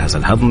 القلب، الجهاز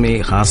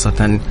الهضمي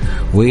خاصة،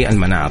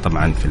 والمناعة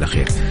طبعا في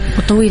الأخير.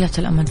 وطويلة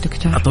الأمد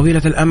دكتور؟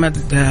 طويلة الأمد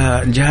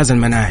الجهاز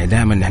المناعي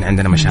دائما نحن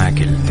عندنا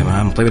مشاكل.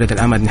 تمام. طويلة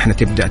الأمد نحن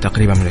تبدأ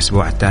تقريبا من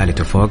الأسبوع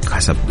الثالث وفوق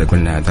حسب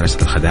قلنا درجة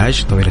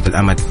الخداج. طويلة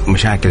الأمد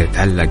مشاكل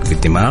تتعلق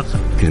بالدماغ،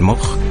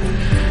 المخ،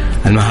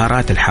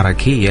 المهارات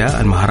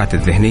الحركية، المهارات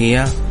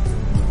الذهنية،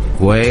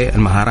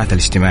 والمهارات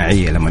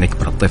الاجتماعية لما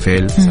يكبر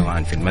الطفل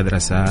سواء في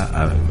المدرسة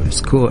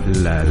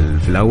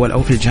في الأول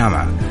أو في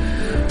الجامعة.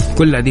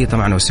 كل هذه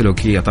طبعا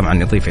والسلوكية طبعا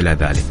نضيف إلى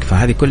ذلك.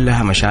 فهذه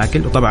كلها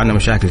مشاكل، وطبعا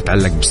مشاكل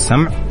تتعلق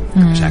بالسمع،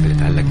 مشاكل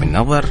تتعلق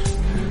بالنظر،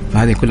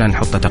 فهذه كلها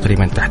نحطها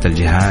تقريبا تحت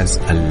الجهاز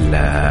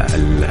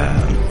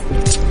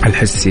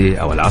الحسي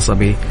أو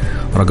العصبي.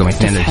 رقم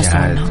 2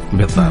 الجهاز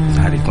بالضبط.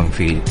 هذا يكون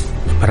في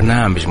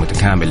برنامج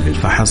متكامل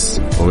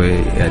للفحص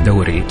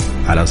ودوري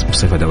على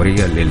بصفة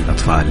دورية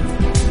للأطفال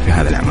في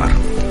هذا الأعمار.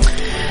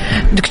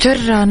 دكتور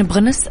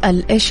نبغى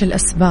نسأل إيش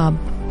الأسباب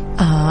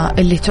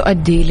اللي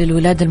تؤدي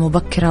للولادة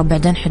المبكرة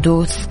وبعدين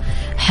حدوث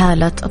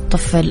حالة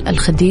الطفل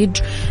الخديج؟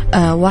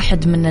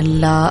 واحد من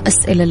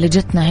الأسئلة اللي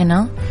جتنا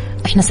هنا،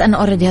 احنا سألنا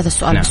أوريدي هذا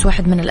السؤال. نعم. بس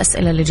واحد من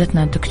الأسئلة اللي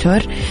جتنا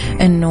الدكتور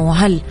إنه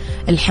هل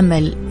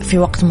الحمل في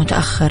وقت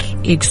متأخر،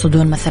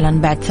 يقصدون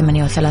مثلا بعد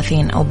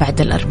 38 أو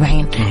بعد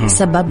 40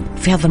 سبب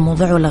في هذا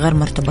الموضوع ولا غير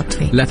مرتبط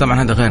فيه؟ لا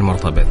طبعا هذا غير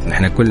مرتبط.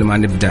 نحن كل ما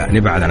نبدأ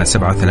نبعد عن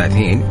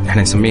 37 نحن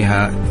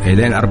نسميها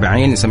إلين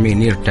 40 نسميه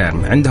نير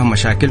تيرم. عندهم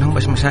مشاكلهم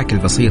بس مشاكل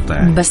بسيطة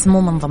يعني. بس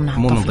مو من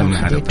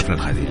ضمنها هذا الطفل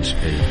الخديج.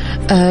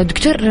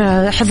 دكتور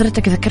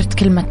حضرتك ذكرت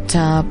كلمة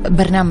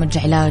برنامج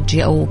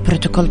علاجي أو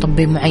بروتوكول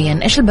طبي معين.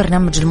 إيش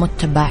البرنامج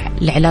المتبع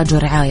لعلاج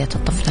ورعاية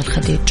الطفل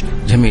الخديج؟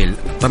 جميل.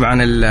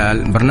 طبعا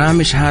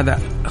البرنامج هذا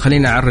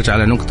خلينا أعرج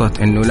على نقطة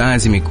إنه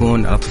لازم يكون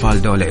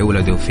الأطفال دول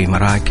يولدوا في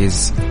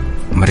مراكز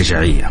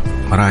مرجعية،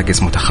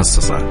 مراكز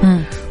متخصصة.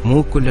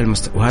 مو كل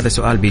وهذا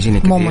سؤال بيجيني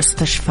كثير. مو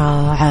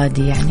مستشفى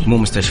عادي يعني. مو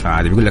مستشفى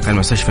عادي. بيقول لك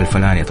المستشفى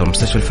الفلاني، طب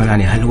المستشفى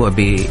الفلاني هل هو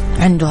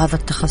عنده هذا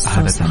التخصص؟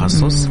 هذا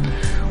التخصص.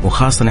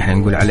 وخاصة نحن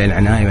نقول عليه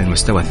العناية من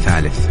المستوى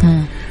الثالث.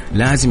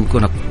 لازم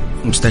يكون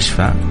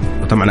مستشفى.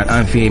 وطبعا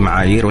الآن في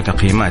معايير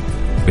وتقييمات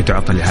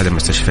بتعطى لهذه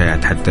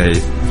المستشفيات، حتى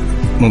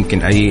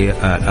ممكن أي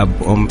أب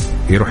أم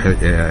يروح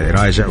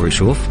يراجع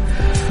ويشوف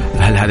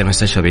هل هذا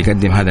المستشفى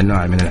بيقدم هذا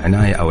النوع من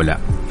العناية أو لا.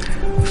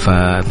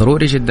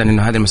 فضروري جدا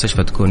إنه هذه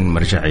المستشفى تكون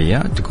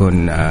مرجعية،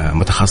 تكون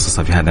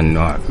متخصصة في هذا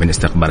النوع من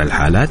استقبال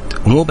الحالات.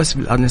 ومو بس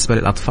بالنسبة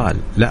للأطفال،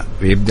 لا،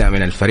 بيبدأ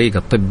من الفريق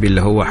الطبي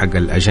اللي هو حق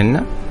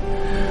الأجنة،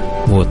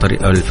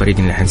 وطريق الفريق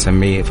اللي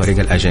نسميه فريق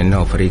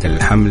الأجنة وفريق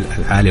الحمل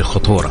العالي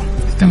الخطورة.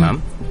 تمام.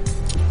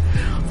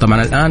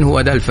 طبعا الآن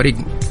هو ده الفريق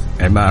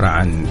عبارة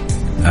عن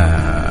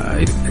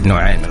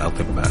نوعين من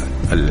الأطباء،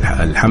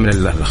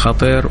 الحمل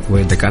الخطر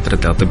ودكاترة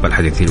الأطباء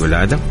الحديثي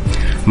الولادة.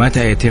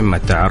 متى يتم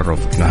التعرف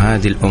إنه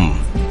هذه الأم،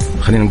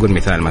 خلينا نقول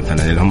مثال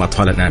مثلا اللي هم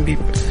أطفال الأنابيب،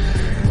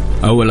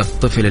 أول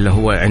الطفل اللي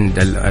هو عند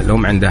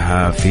الأم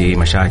عندها في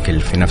مشاكل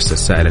في نفس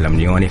السائل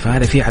الأمنيوني،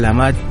 فهذا في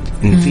علامات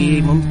إن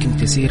في ممكن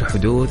تسير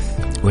حدوث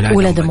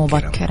ولادة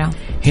مبكرة.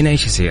 هنا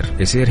إيش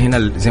يصير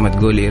هنا زي ما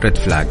تقولي ريد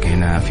فلاج،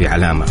 هنا في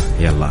علامة،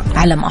 يلا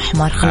علم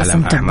أحمر، خلاص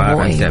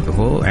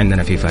انتبهوا.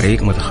 عندنا في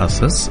فريق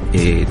متخصص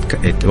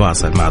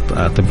يتواصل مع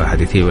أطباء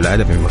حديثي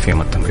الولادة بما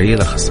فيهم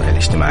التمريض، الأخصائية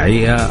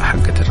الاجتماعية،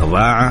 حقة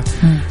الرضاعة.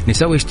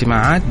 نسوي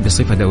اجتماعات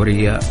بصفة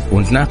دورية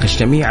ونتناقش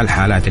جميع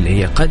الحالات اللي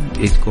هي قد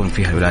تكون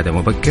فيها ولادة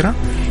مبكرة.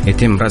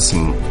 يتم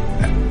رسم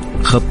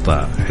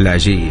خطة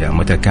علاجية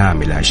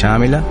متكاملة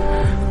شاملة،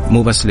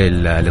 مو بس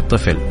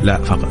للطفل، لا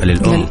فقط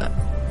للأم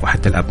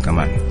وحتى الأب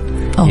كمان.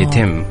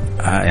 يتم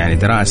يعني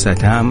دراسة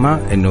تامة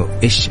إنه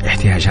إيش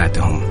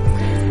احتياجاتهم،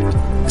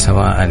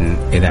 سواء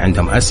إذا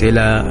عندهم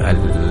أسئلة،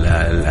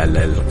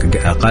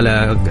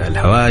 القلق،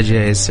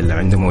 الهواجس اللي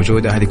عندهم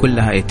موجودة، هذه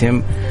كلها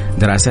يتم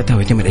دراستها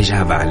ويتم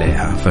الإجابة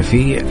عليها.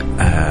 ففي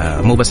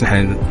مو بس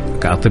نحن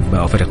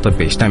كأطباء أو فريق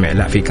طبي يجتمع،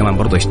 لا، في كمان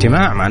برضو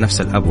اجتماع مع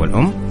نفس الأب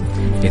والأم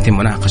يتم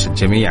مناقشة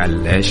جميع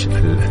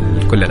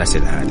كل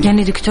الأسئلة هذه.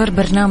 يعني دكتور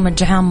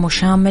برنامج عام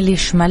وشامل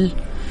يشمل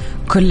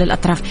كل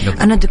الأطراف.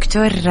 أنا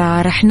دكتور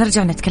رح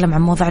نرجع نتكلم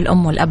عن موضوع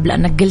الأم والأب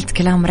لأنك قلت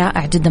كلام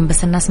رائع جدا،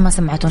 بس الناس ما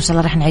سمعته، إن شاء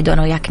الله رح نعيده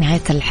أنا وياك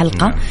نهاية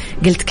الحلقة.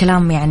 قلت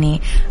كلام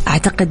يعني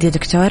أعتقد يا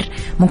دكتور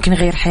ممكن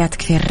يغير حياة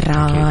كثير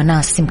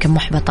ناس يمكن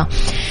محبطة.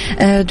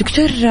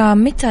 دكتور،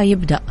 متى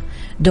يبدأ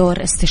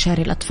دور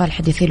استشاري الأطفال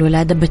حديثي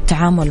الولادة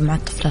بالتعامل مع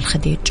الطفل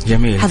الخديج؟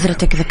 جميل.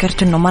 حضرتك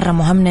ذكرت أنه مرة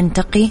مهم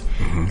ننتقي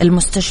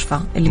المستشفى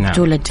اللي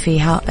بتولد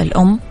فيها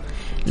الأم،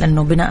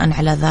 لأنه بناء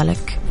على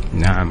ذلك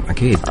نعم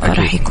أكيد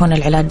راح يكون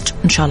العلاج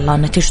إن شاء الله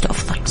نتيجته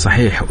أفضل.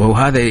 صحيح.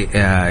 وهذا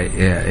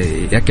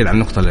يأكد على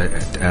النقطة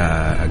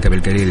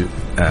قبل قليل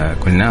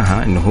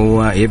قلناها، إنه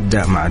هو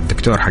يبدأ مع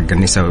الدكتور حق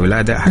النساء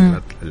والولادة حق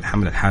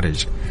الحمل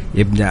الحرج،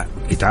 يبدأ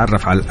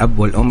يتعرف على الأب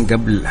والأم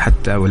قبل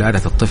حتى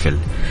ولادة الطفل،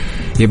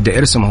 يبدأ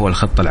يرسم هو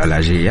الخطة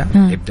العلاجية،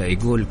 يبدأ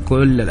يقول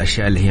كل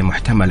الأشياء اللي هي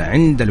محتملة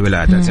عند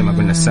الولادة، زي ما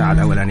قلنا الساعة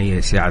الأولانية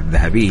الساعة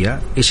الذهبية،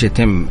 إيش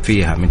يتم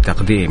فيها من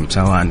تقديم،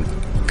 سواء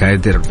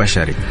كادر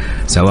بشري،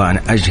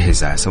 سواء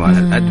أجهزة، سواء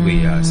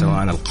الأدوية،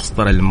 سواء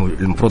القسطرة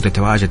المفروض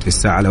يتواجد في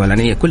الساعة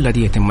الأولانية، كل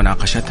دي يتم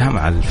مناقشتها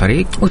مع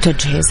الفريق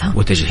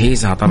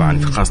وتجهيزها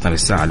طبعا خاصة في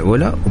الساعة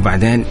الأولى،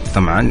 وبعدين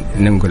طبعا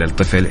ننقل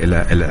الطفل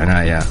إلى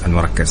العناية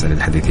المركزة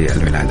للحديثي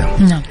الولادة.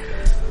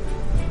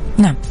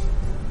 نعم.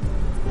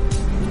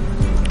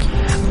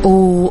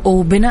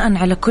 وبناء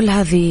على كل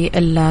هذه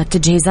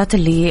التجهيزات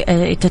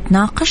اللي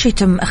تتناقش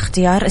يتم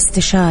اختيار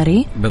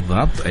استشاري.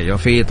 بالضبط. أيوة،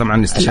 في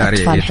طبعا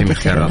استشاري يتم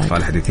اختيار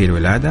الأطفال حديثي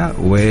الولادة،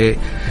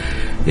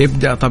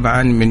 ويبدأ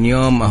طبعا من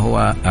يوم ما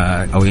هو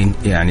أو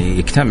يعني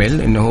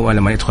يكتمل إنه هو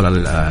لما يدخل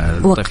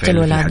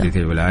الطفل في حديثي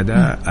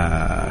الولادة.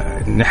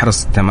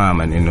 نحرص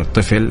تماما إنه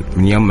الطفل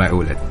من يوم ما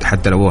يولد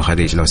حتى لو هو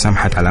خديج، لو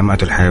سمحت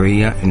علاماته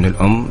الحيوية إنه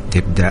الأم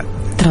تبدأ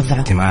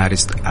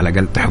تمارس على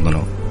الأقل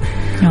تحضنه.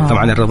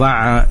 طبعا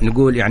الرضاعة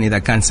نقول يعني إذا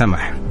كان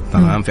سمح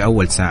طبعا في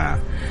أول ساعة،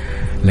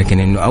 لكن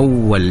إنه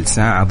أول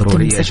ساعة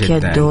ضرورية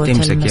جدا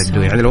تمسك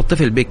يده. يعني لو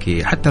الطفل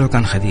بكي حتى لو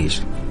كان خديج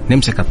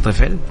نمسك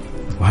الطفل،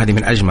 وهذه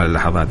من أجمل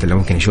اللحظات اللي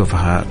ممكن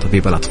يشوفها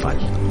طبيب الأطفال،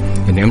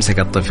 إنه يمسك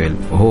الطفل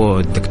وهو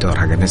الدكتور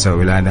حق النساء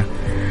والولادة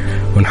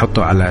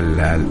ونحطه على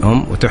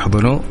الأم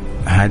وتحضنه.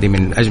 هذه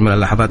من أجمل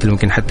اللحظات اللي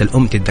ممكن حتى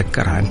الأم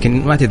تتذكرها،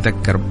 يمكن ما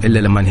تتذكر إلا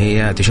لما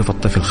هي تشوف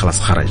الطفل خلاص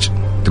خرج،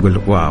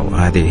 تقول واو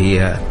هذه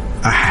هي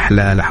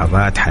أحلى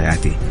لحظات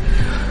حياتي.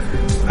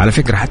 على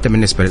فكرة حتى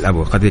بالنسبة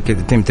للأب قد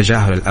يتم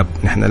تجاهل الأب،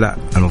 نحن لا،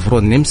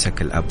 المفروض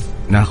نمسك الأب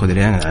ناخذ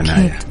لين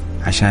العناية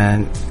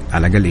عشان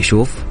على الأقل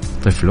يشوف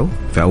طفله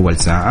في أول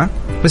ساعة،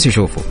 بس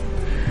يشوفه،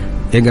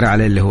 يقرأ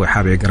عليه اللي هو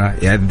حابب يقرأ،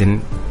 يأذن،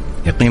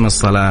 يقيم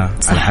الصلاة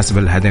على حسب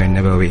الهدي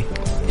النبوي.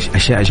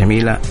 أشياء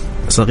جميلة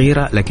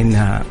صغيرة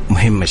لكنها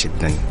مهمة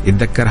جدا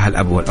يتذكرها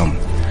الأب والأم.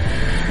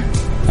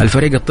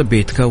 الفريق الطبي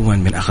يتكون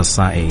من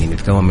أخصائيين،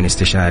 يتكون من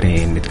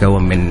استشاريين،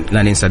 يتكون من،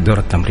 لا ننسى الدور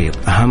التمريض،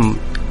 أهم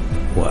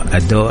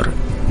الدور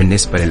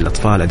بالنسبة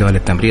للأطفال دور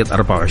التمريض.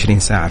 24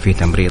 ساعة في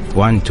تمريض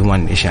 1 to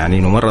 1. إيش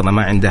يعني؟ ممرضة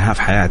ما عندها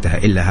في حياتها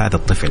إلا هذا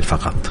الطفل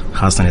فقط،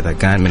 خاصة إذا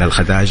كان من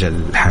الخداج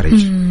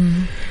الحرج.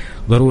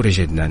 ضروري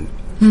جدا.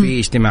 في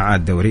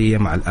اجتماعات دورية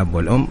مع الأب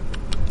والأم،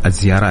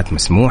 الزيارات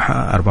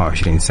مسموحة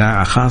 24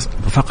 ساعة خاص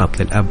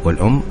فقط للأب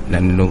والأم،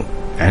 لأنه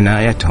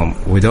عنايتهم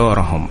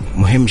ودورهم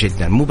مهم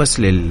جدا، مو بس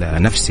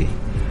للنفسي،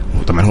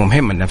 وطبعا هو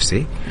مهم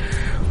النفسي،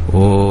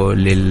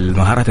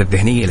 وللمهارات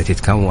الذهنية التي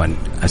تتكون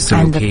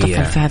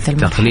السلوكية،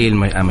 تقليل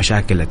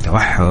مشاكل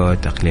التوحد،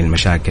 تقليل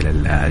مشاكل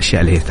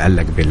الأشياء اللي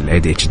تتعلق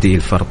بالADHD،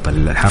 فرط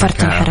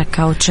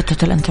الحركة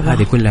وتشتت الانتباه.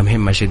 هذه كلها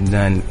مهمة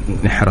جدا.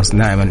 نحرص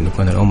دائما أن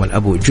يكون الأم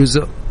والأب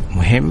جزء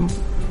مهم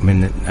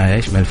من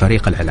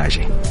الفريق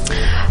العلاجي.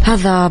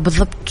 هذا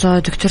بالضبط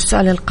دكتور.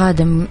 سؤال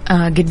القادم،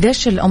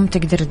 قديش الأم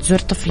تقدر تزور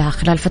طفلها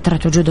خلال فترة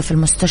وجوده في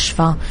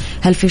المستشفى؟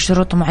 هل في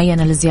شروط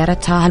معينة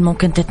لزيارتها؟ هل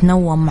ممكن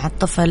تتنوم مع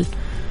الطفل؟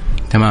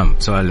 تمام،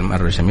 سؤال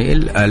مرة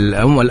جميل.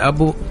 الأم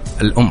والأب،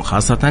 الأم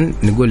خاصة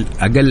نقول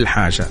أقل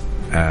حاجة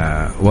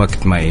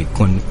وقت ما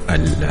يكون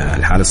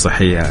الحالة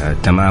الصحية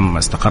تمام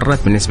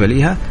استقرت بالنسبة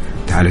ليها،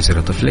 تعالوا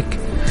زوروا طفلك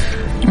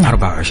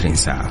 24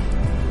 ساعة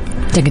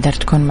تقدر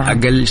تكون معه.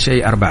 أقل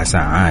شيء 4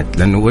 ساعات،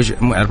 لأنه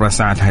 4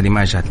 ساعات هذه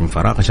ما جات من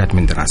فراغ، جات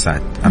من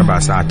دراسات. 4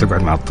 ساعات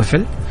تقعد مع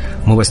الطفل،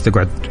 مو بس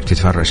تقعد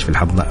تتفرج في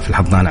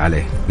الحضان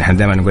عليه. نحن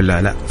دائما نقول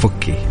لها لا،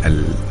 فكي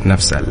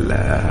نفس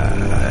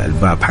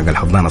الباب حق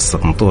الحضان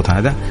الصمطوط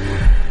هذا،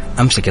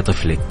 أمسكي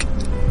طفلك،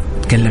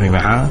 تكلمي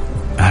معاه،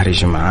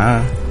 أهرجي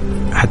معاه،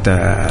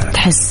 حتى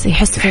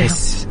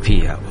يحس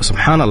فيها.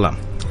 وسبحان الله،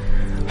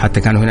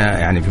 حتى كانوا هنا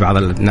يعني في بعض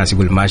الناس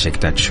يقول ماجيك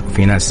تاتش،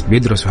 وفي ناس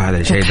بيدرسوا هذا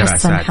الشيء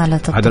دراسات.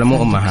 هذا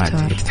مو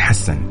أمهات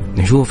تتحسن،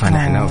 نشوفها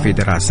نحن، وفي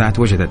دراسات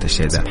وجدت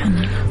الشيء ده.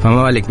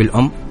 فما بالك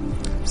بالأم،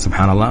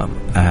 سبحان الله،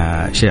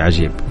 شيء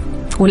عجيب.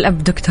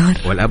 والأب دكتور،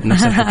 والأب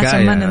نفس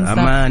الحكاية.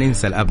 ما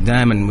ننسى الأب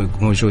دائما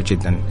موجود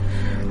جدا.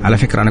 على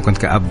فكرة أنا كنت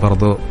كأب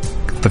برضو،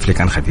 طفلي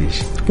كان خديج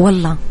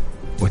والله،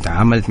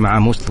 وتعاملت معه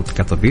مو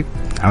كطبيب،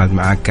 تعاملت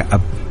معه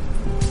كأب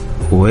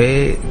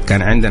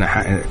وكان عندنا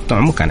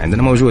طبعا مو كان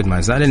عندنا، موجود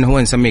ما زال، انه هو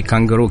نسميه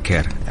كانجرو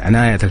كير،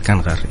 عناية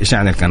الكنغر. ايش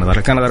يعني الكنغر؟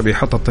 الكنغر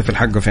بيحط الطفل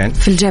حقه فين؟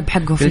 في الجيب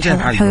حقه، في الجيب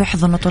حقه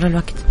يحضنه طول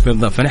الوقت.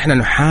 بالضبط. فنحن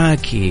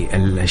نحاكي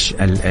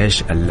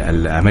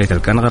عملية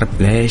الكنغر.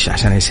 ليش؟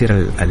 عشان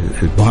يصير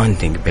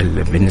البوندينج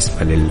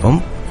بالنسبة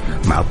للأم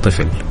مع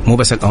الطفل، مو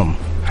بس الأم،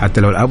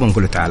 حتى لو الأب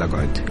نقول له تعال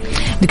اقعد.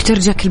 دكتور،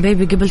 جاك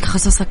البيبي قبل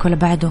تخصصك ولا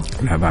بعده؟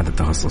 لا بعد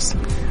التخصص.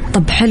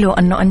 طب حلو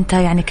انه انت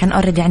يعني كان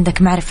اوريدي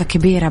عندك معرفة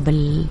كبيرة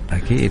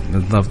اكيد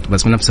بالضبط،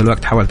 بس بنفس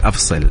الوقت حاولت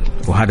افصل،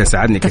 وهذا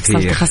ساعدني كثير.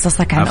 تفصل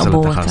تخصصك عن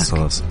ابوتك.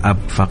 تخصص اب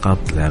فقط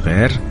لا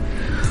غير،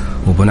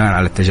 وبناء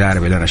على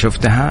التجارب اللي انا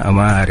شفتها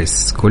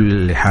امارس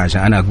كل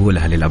حاجة انا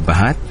اقولها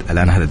للابهات.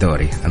 الان هذا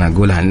دوري، انا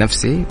اقولها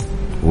لنفسي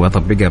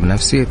واطبقها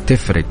بنفسي.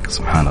 تفرق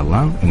سبحان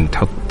الله ان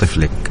تحط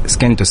طفلك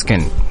سكين تو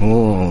سكين،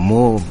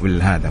 مو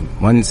بالهذا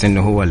وانس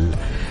انه هو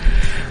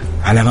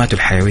علاماته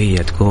الحيويه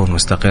تكون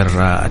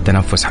مستقره،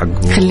 التنفس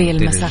حقه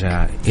خليه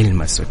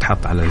يلمس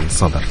وتحط على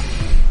الصدر.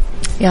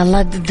 يا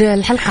الله،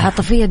 الحلقة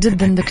عاطفية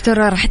جدا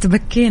دكتورة، راح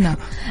تبكينا.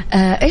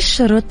 إيش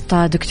شروط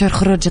دكتور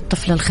خروج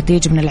الطفل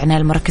الخديج من العناية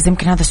المركزة؟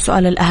 يمكن هذا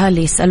السؤال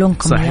الأهالي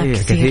يسألونكم.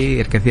 صحيح،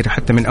 كثير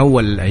حتى من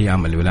أول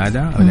أيام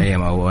الولادة أو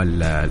أيام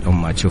أول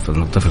الأم تشوف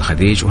إن الطفل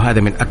خديج،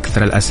 وهذا من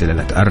أكثر الأسئلة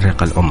اللي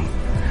تأرق الأم.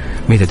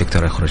 متى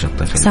دكتور يخرج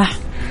الطفل؟ صح.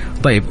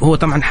 طيب هو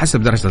طبعا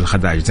حسب درجة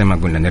الخداج زي ما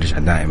قلنا نرجع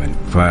دائما،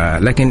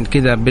 لكن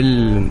كذا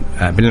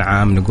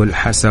بالعام نقول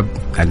حسب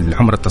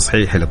العمر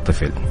التصحيحي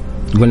للطفل.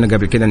 قلنا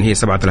قبل كده ان هي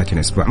 37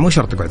 اسبوع، مو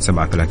شرط تقعد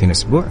 37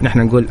 اسبوع، نحن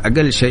نقول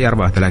اقل شيء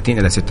 34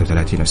 الى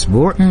 36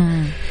 اسبوع.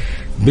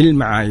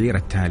 بالمعايير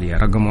التاليه: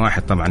 رقم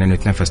 1 طبعا انه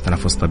يتنفس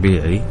تنفس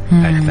طبيعي،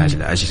 لا يحتاج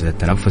لا اجهزه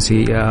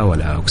تنفسيه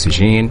ولا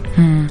اكسجين،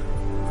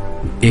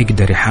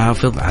 يقدر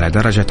يحافظ على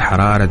درجه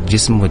حراره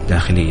جسمه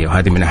الداخليه،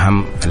 وهذه من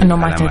اهم انه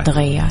ما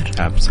تتغير.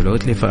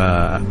 ابسولوتلي.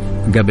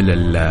 فقبل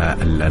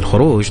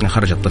الخروج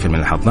نخرج الطفل من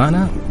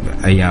الحضانه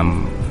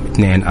ايام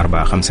 2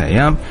 4 5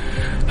 أيام،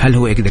 هل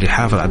هو يقدر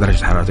يحافظ على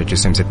درجة حرارة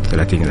الجسم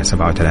 36 إلى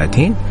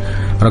 37؟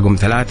 رقم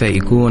 3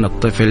 يكون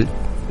الطفل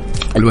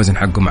الوزن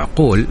حقه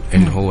معقول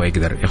إنه هو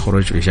يقدر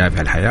يخرج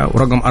ويشافي الحياة.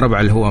 ورقم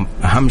 4 اللي هو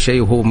أهم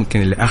شيء، وهو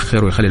ممكن اللي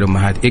أخر ويخلي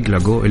الأمهات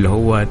يقلقوا، اللي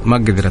هو ما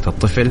قدرة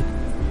الطفل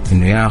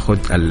إنه يأخذ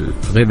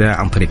الغذاء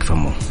عن طريق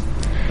فمه.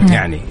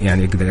 يعني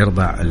يقدر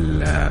يرضع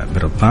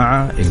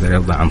بالرضاعة، يقدر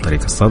يرضع عن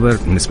طريق الصدر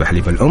بالنسبة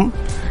لحليب الأم.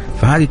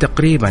 فهذه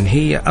تقريبا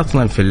هي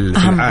أصلا في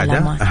العادة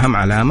أهم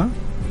علامة.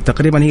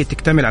 تقريبا هي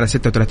تكتمل على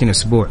 36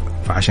 أسبوع،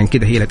 فعشان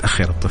كده هي اللي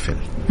تأخر الطفل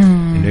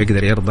إنه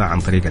يقدر يرضع عن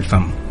طريق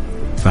الفم.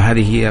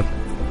 فهذه هي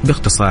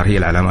باختصار هي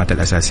العلامات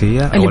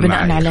الأساسية اللي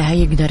بناء عليها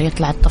يقدر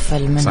يطلع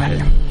الطفل من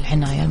صحيح.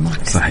 العناية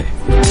المركزة. صحيح.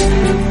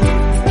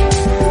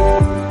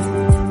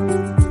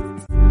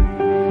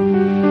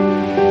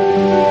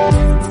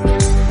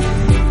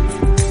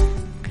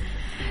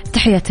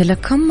 تحياتي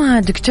لكم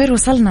دكتور.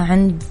 وصلنا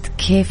عند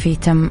كيف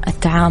يتم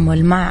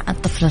التعامل مع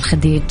الطفل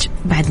الخديج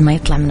بعد ما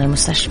يطلع من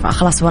المستشفى،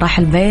 خلاص وراح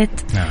البيت.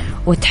 نعم.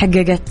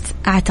 وتحققت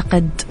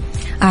أعتقد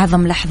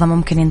أعظم لحظة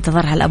ممكن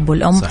ينتظرها الأب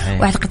والأم.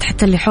 صحيح. وأعتقد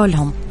حتى اللي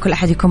حولهم كل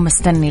أحد يكون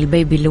مستني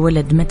البيبي اللي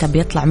ولد متى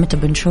بيطلع، متى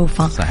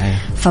بنشوفه. صحيح.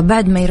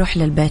 فبعد ما يروح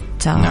للبيت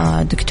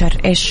نعم. دكتور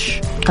إيش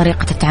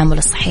طريقة التعامل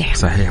الصحيح؟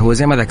 صحيح. هو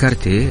زي ما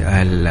ذكرتي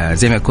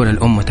زي ما يكون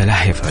الأم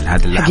متلهفة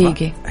لهذه اللحظة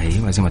حقيقي.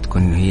 أيوة، زي ما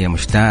تكون هي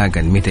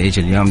مشتاقة متى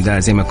يجي اليوم ده،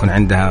 زي ما يكون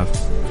عندها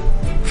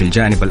في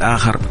الجانب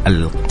الآخر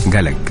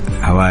القلق،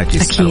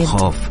 هواجس، أكيد.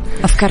 الخوف،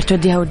 أفكار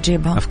توديها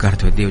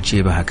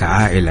وتجيبها،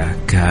 كعائلة،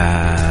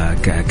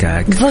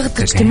 ضغط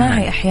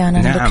اجتماعي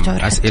أحيانا. نعم.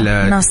 دكتور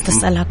أسئلة ناس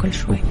تسألها كل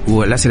شوي،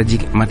 والأسئلة دي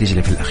ما تيجي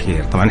لي في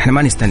الأخير. طبعا إحنا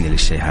ما نستني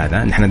للشيء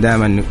هذا، نحن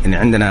دائما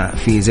عندنا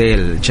في زي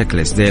التشيك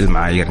ليست، زي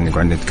المعايير،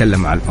 نقعد نتكلم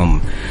مع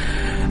الأم.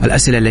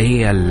 الأسئلة اللي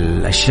هي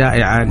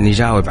الشائعة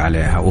نجاوب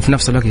عليها، وفي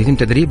نفس الوقت يتم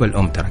تدريب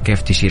الأم ترى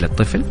كيف تشيل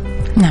الطفل.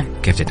 نعم.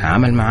 كيف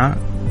تتعامل معه،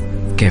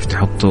 كيف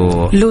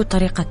تحطه له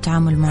طريقة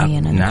تعامل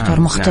معينة. نعم. دكتور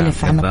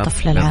مختلف نعم. عن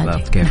الطفل العادي.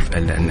 بالضبط. كيف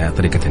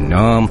طريقة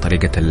النوم،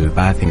 طريقة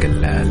الباثينج،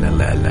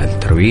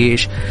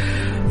 الترويش،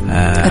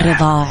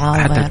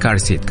 الرضاعة، حتى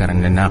الكارسيت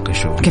كان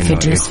نناقشه كيف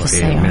يجلس في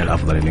السيارة، من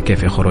الأفضل إنه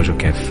كيف يخرج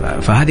وكيف.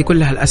 فهذه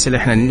كلها الأسئلة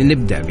إحنا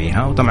نبدأ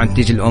بها. وطبعا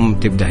تيجي الأم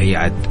تبدأ هي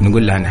عاد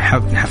نقول لها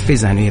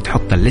نحفزها إن هي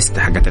تحط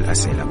الليستة حقت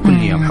الأسئلة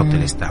كل يوم، حط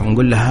الليستة،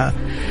 ونقول لها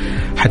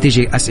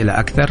حتيجي أسئلة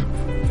أكثر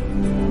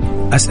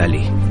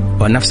أسألي.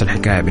 ونفس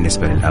الحكاية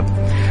بالنسبة للأب.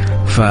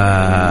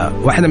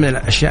 فواحدة من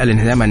الأشياء اللي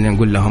دائما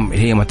نقول لهم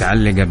هي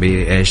متعلقة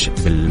بإيش؟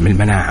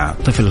 بالمناعة.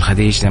 الطفل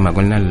الخديج زي ما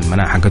قلنا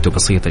المناعة حقته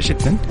بسيطة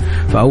جدا.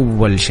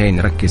 فأول شيء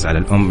نركز على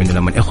الأم إنه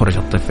لما يخرج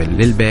الطفل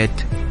للبيت،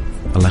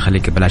 الله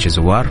يخليك بلاش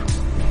زوار،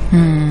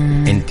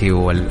 انت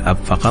والاب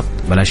فقط،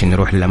 بلاش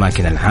نروح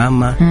للاماكن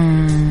العامه.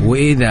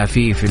 واذا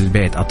في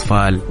البيت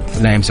اطفال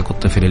لا يمسكوا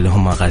الطفل اللي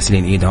هم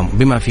غاسلين ايدهم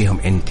بما فيهم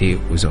انت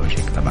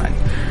وزوجك. طبعا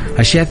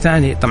الشيء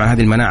الثاني، طبعا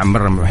هذه المناعه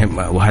مره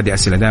مهمه، وهذه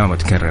اسئله دائما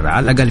متكرره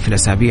على الاقل في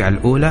الاسابيع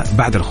الاولى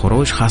بعد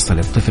الخروج، خاصه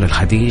للطفل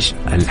الخديج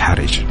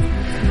الحرج.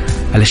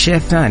 الشيء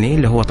الثاني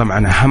اللي هو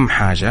طبعا اهم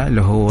حاجه،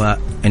 اللي هو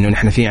انه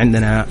نحن في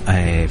عندنا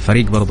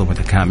فريق برضه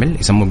متكامل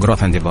يسموه Growth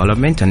and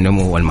Development،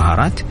 النمو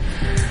والمهارات.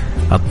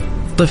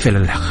 الطفل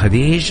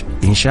الخديج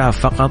ينشاف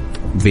فقط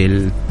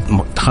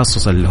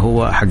بالتخصص اللي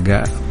هو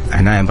حق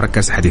عناية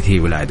مركز حديثي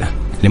ولادة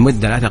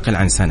لمدة لا تقل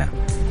عن سنة.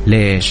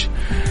 ليش؟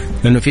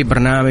 لأنه في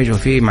برنامج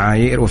وفي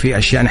معايير وفي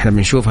أشياء نحن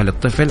بنشوفها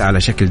للطفل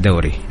على شكل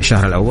دوري،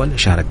 الشهر الأول،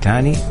 الشهر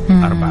الثاني،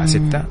 4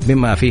 6،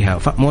 بما فيها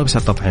مو بس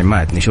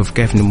التطعيمات، نشوف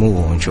كيف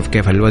نموه، نشوف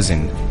كيف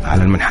الوزن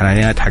على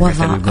المنحنيات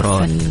حقت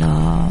الجروث.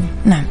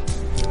 نعم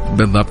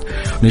بالضبط.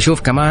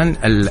 نشوف كمان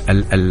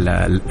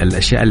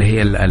الأشياء اللي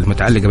هي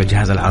المتعلقة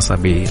بالجهاز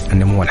العصبي،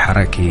 النمو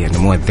الحركي،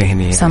 النمو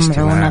الذهني،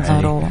 سمع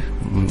ونظر.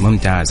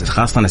 ممتاز.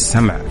 خاصة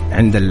السمع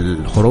عند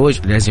الخروج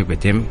لازم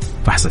يتم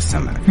فحص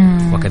السمع،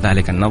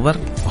 وكذلك النظر،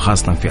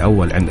 وخاصة في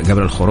أول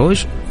قبل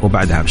الخروج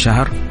وبعدها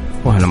بشهر،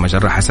 وهلما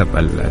جرى حسب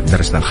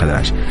درجة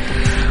الخداج.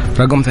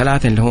 رقم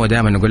 3 اللي هو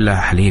دائما نقول له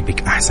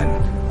حليبك أحسن،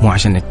 مو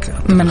عشانك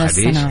من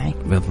الصناعي.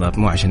 بالضبط،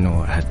 مو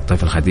عشانه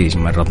الطفل خديج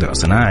من رضع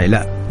صناعي،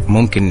 لا،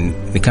 ممكن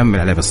نكمل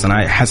عليه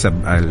بالصناعي حسب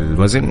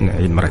الوزن،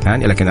 نعيد مرة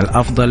ثانية، لكن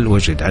الأفضل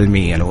وجد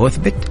علميا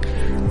وأثبت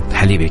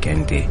حليبك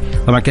أنت.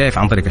 طبعا كيف؟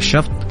 عن طريق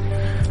الشفط،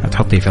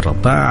 تحطيه في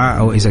الرضاعة،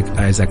 أو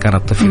إذا كان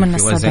الطفل من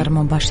في وزن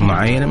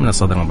معين من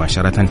الصدر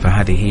مباشرة.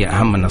 فهذه هي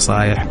أهم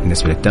النصائح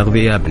بالنسبة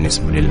للتغذية،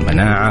 بالنسبة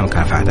للمناعة،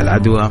 مكافحة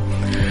العدوى.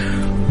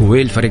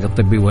 والفريق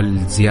الطبي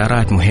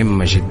والزيارات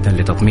مهمة جدا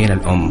لتطمين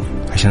الأم،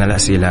 عشان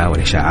الأسئلة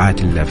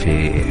والإشاعات اللي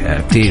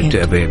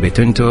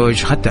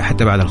بتنتج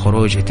حتى بعد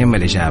الخروج يتم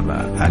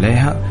الإجابة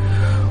عليها.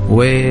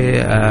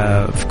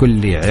 وفي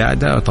كل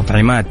عيادة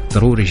تطعيمات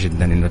ضروري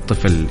جدا إن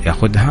الطفل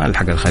يأخذها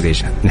الحق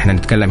الخديج. نحن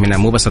نتكلم هنا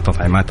مو بس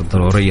التطعيمات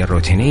الضرورية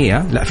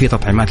الروتينية، لا، في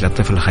تطعيمات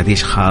للطفل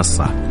الخديج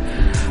خاصة،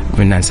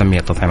 منها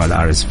نسميها تطعيم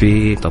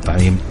الRSV،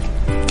 تطعيم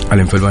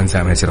الانفلونزا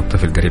لما يصير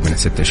الطفل قريب من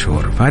 6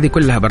 شهور. فهذه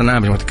كلها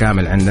برنامج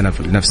متكامل عندنا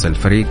في نفس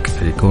الفريق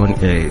يكون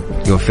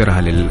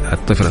يوفرها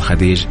للطفل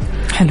الخديج.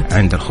 حلو.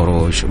 عند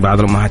الخروج. بعض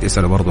الأمهات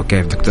يسألوا برضو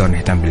كيف دكتور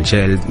نهتم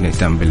بالجلد،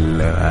 نهتم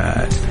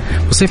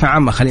بصفة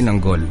عامة. خلينا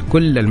نقول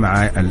كل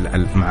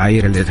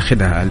المعايير اللي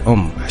تأخذها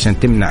الأم عشان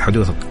تمنع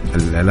حدوث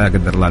لا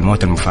قدر الله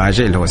الموت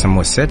المفاجئ اللي هو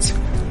يسموه السدس،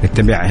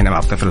 نتبعها هنا مع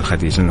الطفل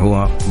الخديج، لأنه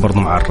هو برضو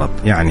معرض.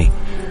 يعني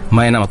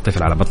ما ينام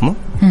الطفل على بطنه،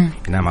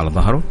 ينام على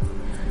ظهره،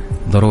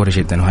 ضروري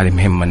جدا. وهذه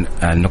مهمة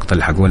النقطة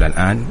اللي حقولها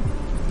الآن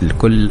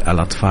لكل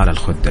الأطفال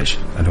الخدج،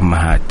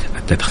 الأمهات،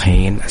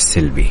 التدخين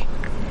السلبي،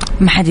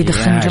 ما حد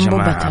يدخن جنبه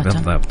بتاتا.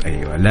 بالضبط،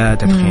 أيوة، لا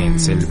تدخين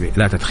سلبي،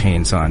 لا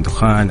تدخين سواء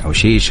دخان أو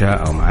شيشة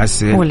أو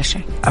معسل ولا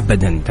شيء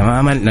أبدا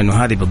تماما، لأنه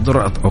هذه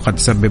بتضر وقد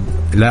تسبب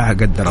لا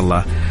قدر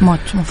الله موت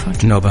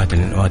مفاجئ،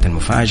 نوبات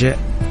المفاجئ.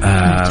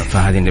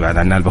 فهذه نبعد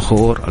عنها.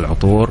 البخور،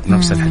 العطور،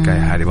 نفس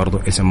الحكاية، هذه برضو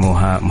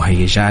يسموها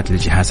مهيجات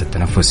للجهاز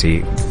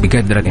التنفسي،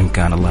 بقدر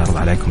الإمكان الله يرضى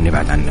عليكم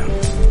نبعد عنها.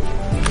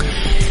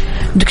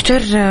 دكتور،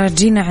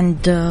 جينا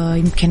عند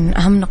يمكن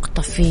أهم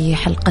نقطة في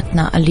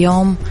حلقتنا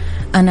اليوم.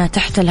 أنا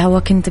تحت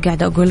الهواء كنت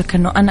قاعدة أقول لك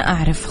أنه أنا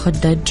أعرف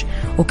خدج،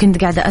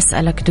 وكنت قاعدة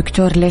أسألك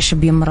دكتور ليش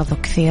بيمرضوا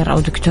كثير، أو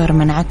دكتور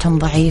مناعتهم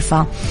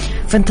ضعيفة،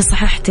 فأنت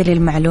صححت لي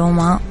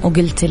المعلومة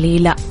وقلت لي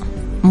لا،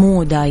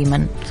 مو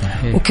دايما.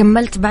 صحيح.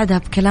 وكملت بعدها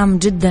بكلام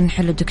جدا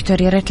حلو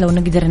دكتور، يا ريت لو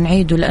نقدر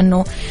نعيده،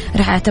 لأنه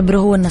راح أعتبره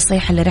هو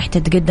النصيحة اللي راح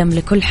تتقدم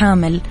لكل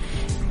حامل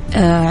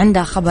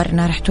عندها خبر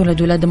أنها راح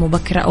تولد ولادة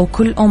مبكرة، أو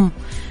كل أم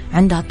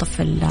عندها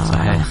طفل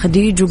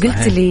خديج.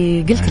 وقلت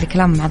لي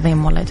كلام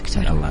عظيم والله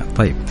دكتور. الله.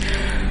 طيب،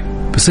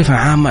 بصفة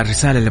عامة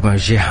الرسالة اللي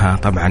بوجهها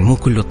طبعا مو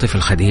كل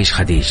طفل خديج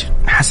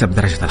حسب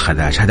درجة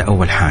الخداج، هذا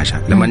أول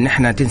حاجة. لما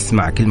نحن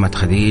تسمع كلمة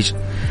خديج،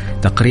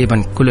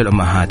 تقريبا كل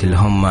الأمهات اللي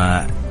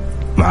هم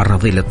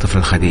معرضين للطفل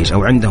الخديج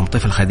أو عندهم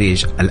طفل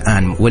خديج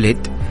الآن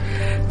ولد،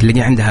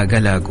 تلاقي عندها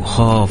قلق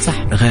وخوف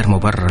غير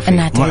مبرر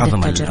في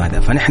معظم هذا.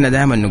 فنحن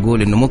دائما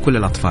نقول إنه مو كل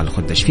الأطفال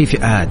خدج، في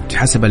فئات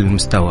حسب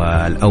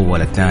المستوى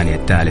الأول، الثاني،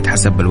 الثالث،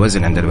 حسب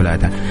الوزن عند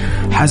الولادة،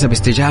 حسب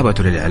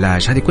استجابته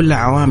للعلاج. هذه كلها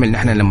عوامل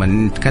نحن لما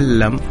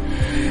نتكلم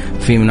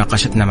في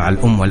مناقشتنا مع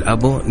الأم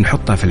والأب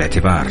نحطها في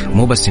الاعتبار.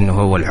 مو بس إنه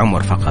هو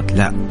العمر فقط،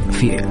 لا،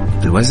 في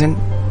الوزن،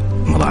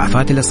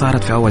 مضاعفات اللي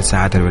صارت في أول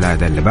ساعات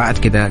الولادة، اللي بعد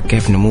كده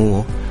كيف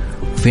نموه.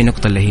 في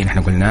نقطة اللي هي نحن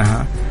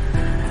قلناها،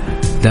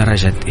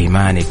 درجة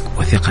إيمانك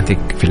وثقتك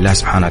في الله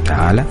سبحانه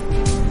وتعالى،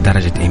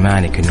 درجة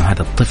إيمانك إنه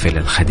هذا الطفل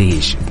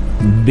الخديج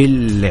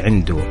باللي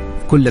عنده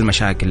كل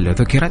المشاكل اللي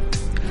ذكرت،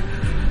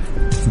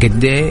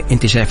 قد ايه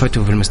انت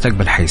شايفته في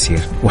المستقبل حيصير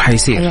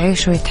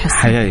حيعيش ويتحسن.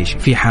 حيعيش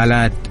في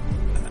حالات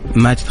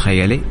ما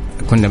تتخيلي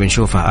كنا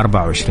بنشوفها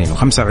 24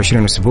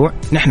 و25 أسبوع.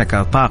 نحن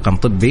كطاقم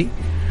طبي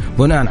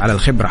بناء على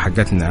الخبرة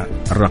حقتنا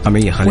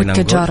الرقمية، خلينا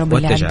والتجارب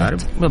نقول والتجارب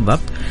بالضبط،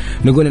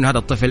 نقول إن هذا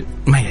الطفل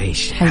ما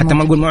يعيش، حتى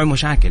ما نقول معه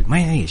مشاكل، ما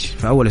يعيش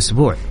في أول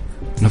أسبوع.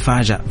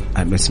 نفاجأ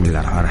بسم الله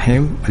الرحمن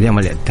الرحيم اليوم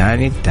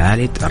الثاني،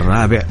 الثالث،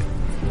 الرابع،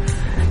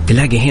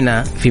 تلاقي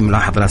هنا في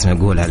ملاحظة لازم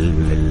أقولها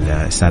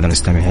للسادة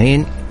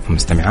المستمعين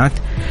والمستمعات.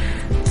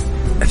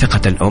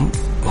 ثقة الأم،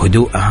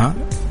 هدوءها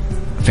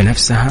في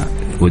نفسها،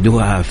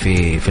 هدوءها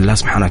في الله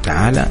سبحانه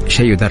وتعالى،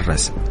 شيء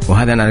يدرس.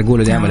 وهذا أنا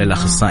أقوله دائما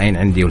للأخصائيين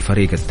عندي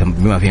والفريق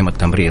بما فيهم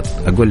التمريض،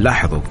 أقول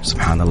لاحظوا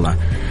سبحان الله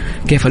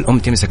كيف الأم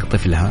تمسك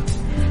طفلها،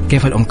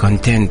 كيف الأم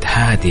كونتنت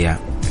هادية،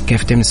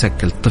 كيف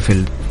تمسك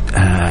الطفل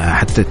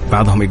حتى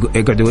بعضهم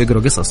يقعدوا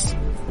يقروا قصص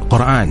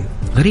قرآن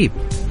غريب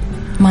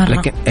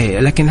مرة.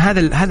 لكن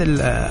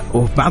هذا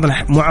وبعض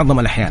معظم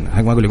الأحيان،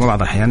 ما أقول لك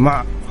بعض الأحيان،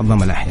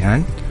 معظم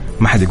الأحيان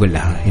ما حد يقول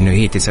لها إنه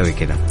هي تسوي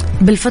كذا،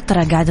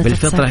 بالفطرة قاعدة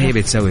بالفطرة هي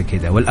بتسوي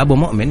كذا. والأب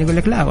مؤمن يقول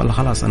لك لا والله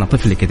خلاص أنا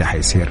طفلي كذا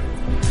حيصير.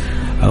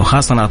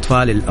 وخاصة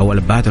الأطفال أو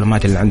الأبهات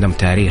والأمهات اللي عندهم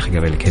تاريخ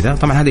قبل كذا،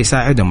 طبعا هذا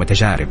يساعدهم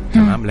وتجارب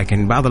تمام.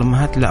 لكن بعض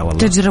الأمهات لا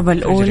والله التجربة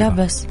الأولى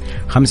بس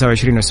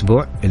 25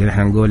 أسبوع اللي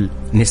نحن نقول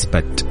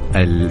نسبة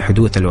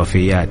الحدوث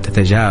الوفيات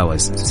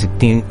تتجاوز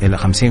 60 إلى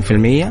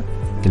 50%.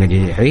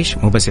 تلاقيه يعيش،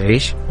 مو بس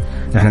يعيش،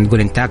 نحن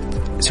نقول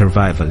intact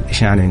survival.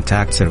 إيش يعني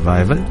intact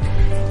survival؟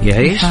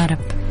 يعيش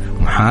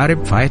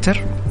محارب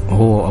فايتر،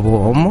 وهو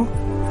أبوه وأمه،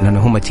 لأنه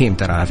هم تيم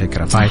ترى على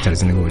فكرة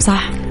فايترز نقول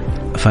صح.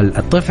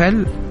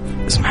 فالطفل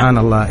سبحان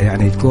الله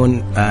يعني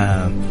تكون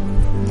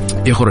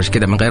يخرج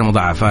كده من غير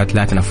مضاعفات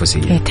لا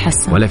تنفسية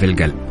يتحسن، ولا في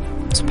القلب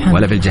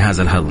ولا في الجهاز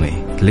الهضمي،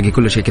 تلاقي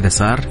كل شيء كده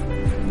صار.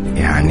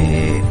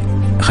 يعني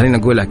خلينا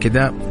نقولها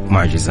كده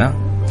معجزة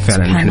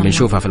فعلا نحن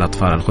بنشوفها في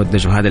الأطفال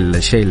الخدج. وهذا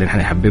الشيء اللي نحن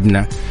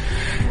يحببنا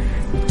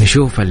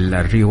نشوف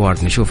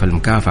الريورد، نشوف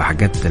المكافأة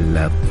حقت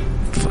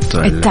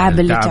التعب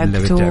اللي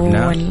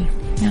تعبناه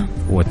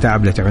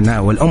والتعب اللي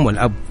تعبناه. والأم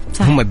والأب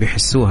صح. هم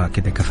بيحسوها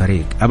كده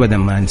كفريق، أبدا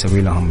ما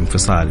نسوي لهم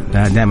انفصال،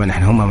 دائما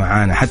نحن هم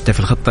معانا. حتى في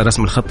الخطة،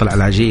 رسم الخطة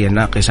العلاجية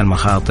نناقش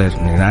المخاطر،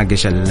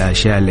 نناقش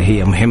الأشياء اللي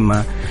هي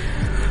مهمة،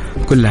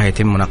 كلها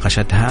يتم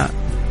مناقشتها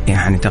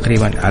يعني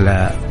تقريبا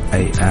على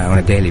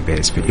ديلي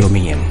بيس،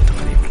 يوميا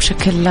تقريبا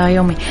بشكل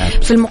يومي.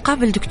 في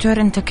المقابل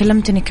دكتور أنت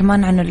كلمتني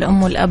كمان عن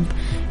الأم والأب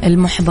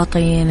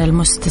المحبطين،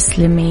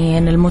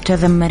 المستسلمين،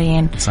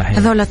 المتذمرين،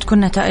 هذولا تكون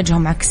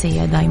نتائجهم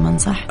عكسية دايما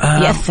صح؟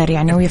 يأثر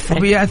يعني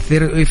ويفرق.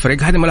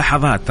 يفرق. هذه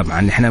ملاحظات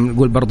طبعا نحن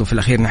نقول برضو في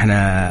الأخير نحن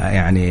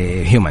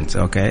يعني هيومنز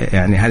أوكي،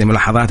 يعني هذه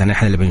ملاحظات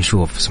نحن اللي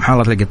بنشوف. سبحان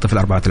الله تلاقي الطفل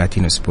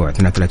 34 أسبوع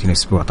 32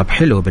 أسبوع، طب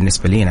حلو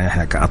بالنسبة لنا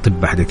نحن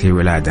كأطباء حديثي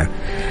ولادة،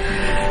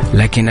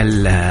 لكن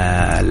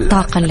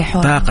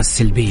الطاقة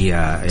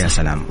السلبية يا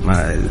سلام،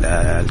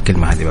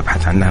 الكلمة هذه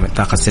ببحث عنها،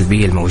 الطاقة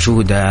السلبية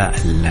الموجودة،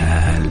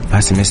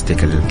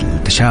 الباسيمستيك،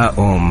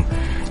 التشاؤم،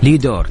 ليه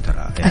دور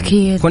ترى يعني.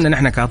 أكيد. كنا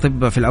نحن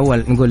كأطباء في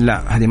الأول نقول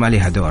لا هذه ما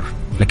ليها دور،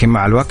 لكن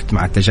مع الوقت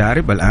مع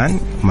التجارب الآن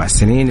مع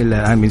السنين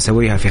اللي الآن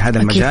بنسويها في هذا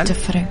المجال أكيد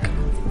تفرق.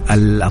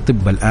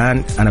 الأطباء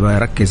الآن أنا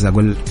بركز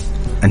أقول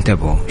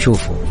انتبهوا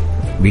شوفوا،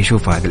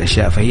 بيشوفوا هذه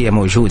الأشياء فهي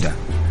موجودة،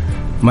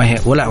 ما هي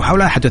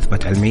ولا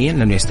حتثبت علميا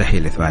لأنه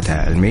يستحيل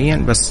إثباتها علميا،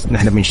 بس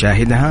نحن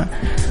بنشاهدها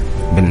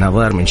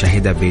بالنظر،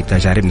 بنشاهدها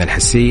بتجاربنا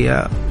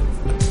الحسية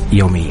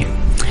يوميا.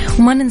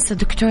 وما ننسى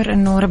دكتور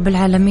أنه رب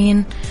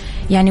العالمين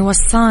يعني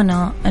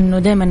وصانا أنه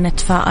دائما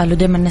نتفائل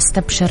ودائما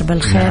نستبشر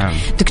بالخير. نعم.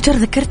 دكتور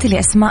ذكرت لي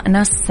أسماء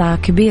ناس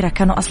كبيرة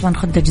كانوا أصلا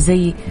خدج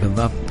زي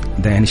بالضبط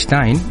ده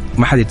أينشتاين،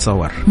 ما حد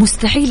يتصور،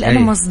 مستحيل. أنا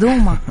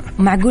مصدومة.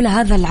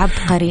 معقولة هذا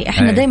العبقري؟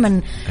 إحنا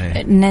دايما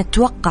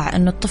نتوقع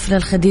أنه الطفل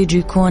الخديج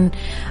يكون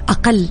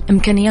أقل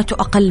إمكانياته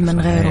أقل من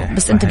غيره،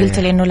 بس أنت قلت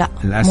لي أنه لا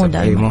مو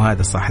دائما. مو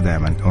هذا الصح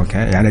دائما. أوكي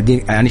يعني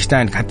دي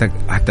أينشتاين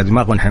حتى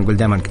دماغه نحن نقول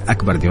دائما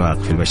أكبر دماغ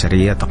في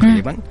البشرية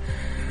تقريبا.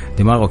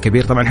 دماغه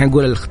كبير طبعا. احنا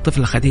نقول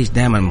الطفل الخديج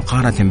دائما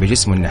مقارنة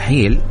بجسمه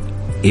النحيل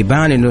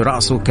يبان انه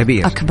رأسه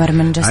كبير اكبر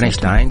من جسمه.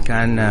 أينشتاين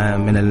كان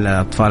من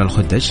الاطفال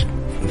الخدج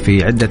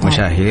في عدة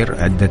مشاهير،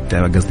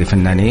 عدة قصدي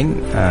فنانين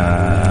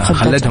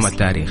خلدهم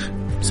التاريخ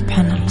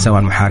سبحان الله،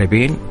 سواء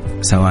محاربين،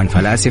 سواء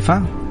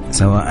فلاسفة،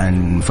 سواء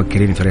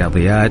مفكرين في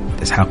الرياضيات،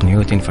 إسحاق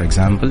نيوتن فور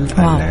إكزامبل.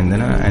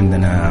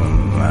 عندنا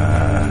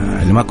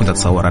اللي ما كنت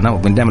أتصور أنا،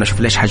 ودائما أشوف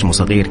ليش حجمه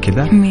صغير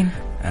كذا. مين؟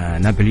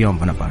 نابليون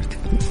بونابرت.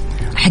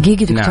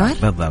 حقيقي دكتور؟ نعم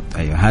بالضبط.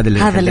 أيوه هذا اللي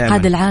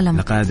قاد العالم،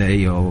 اللي قاد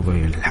أيوه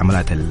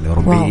الحملات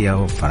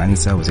الأوروبية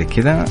وفرنسا وزي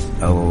كذا.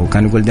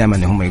 وكان يقول دائما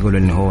إن هم يقولوا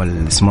إنه هو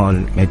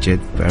السمول ميدجت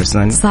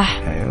بيرسون. صح.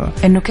 أيوه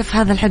إنه كيف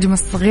هذا الحجم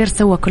الصغير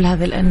سوى كل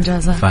هذه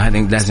الإنجازات. فهذا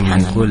لازم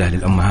نقولها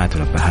للأمهات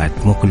والأبهات،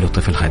 مو كل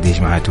طفل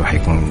خديج معته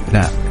حيكون،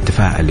 لا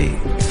تفاعلي،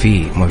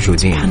 في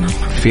موجودين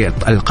في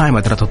القائمة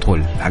ترى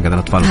تطول حق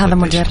الأطفال. هذا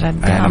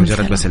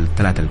مجرد بس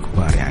الثلاثة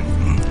الكبار يعني.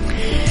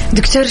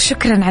 دكتور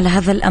شكرا على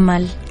هذا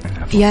الأمل.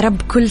 يا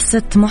رب كل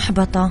ست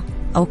محبطة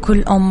أو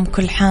كل أم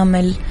كل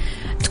حامل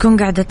تكون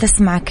قاعدة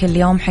تسمعك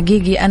اليوم.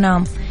 حقيقي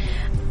أنا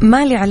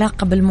ما لي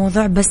علاقة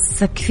بالموضوع،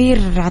 بس كثير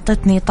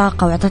عطتني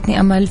طاقة وعطتني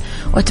أمل،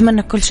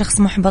 وأتمنى كل شخص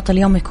محبط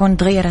اليوم يكون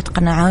تغيرت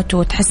قناعاته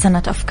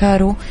وتحسنت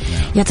أفكاره.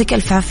 يعطيك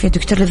ألف عافية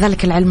دكتور،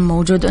 لذلك العلم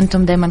موجود،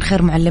 أنتم دايما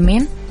خير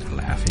معلمين.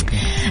 الله يعافيك.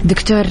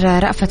 دكتور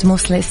رأفت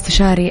موصلي،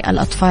 استشاري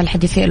الأطفال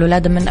حديثي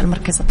الولادة من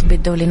المركز الطبي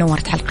الدولي،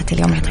 نورت حلقة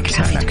اليوم. يعطيك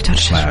العافية دكتور.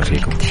 الله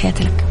يعافيك.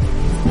 تحياتي لك.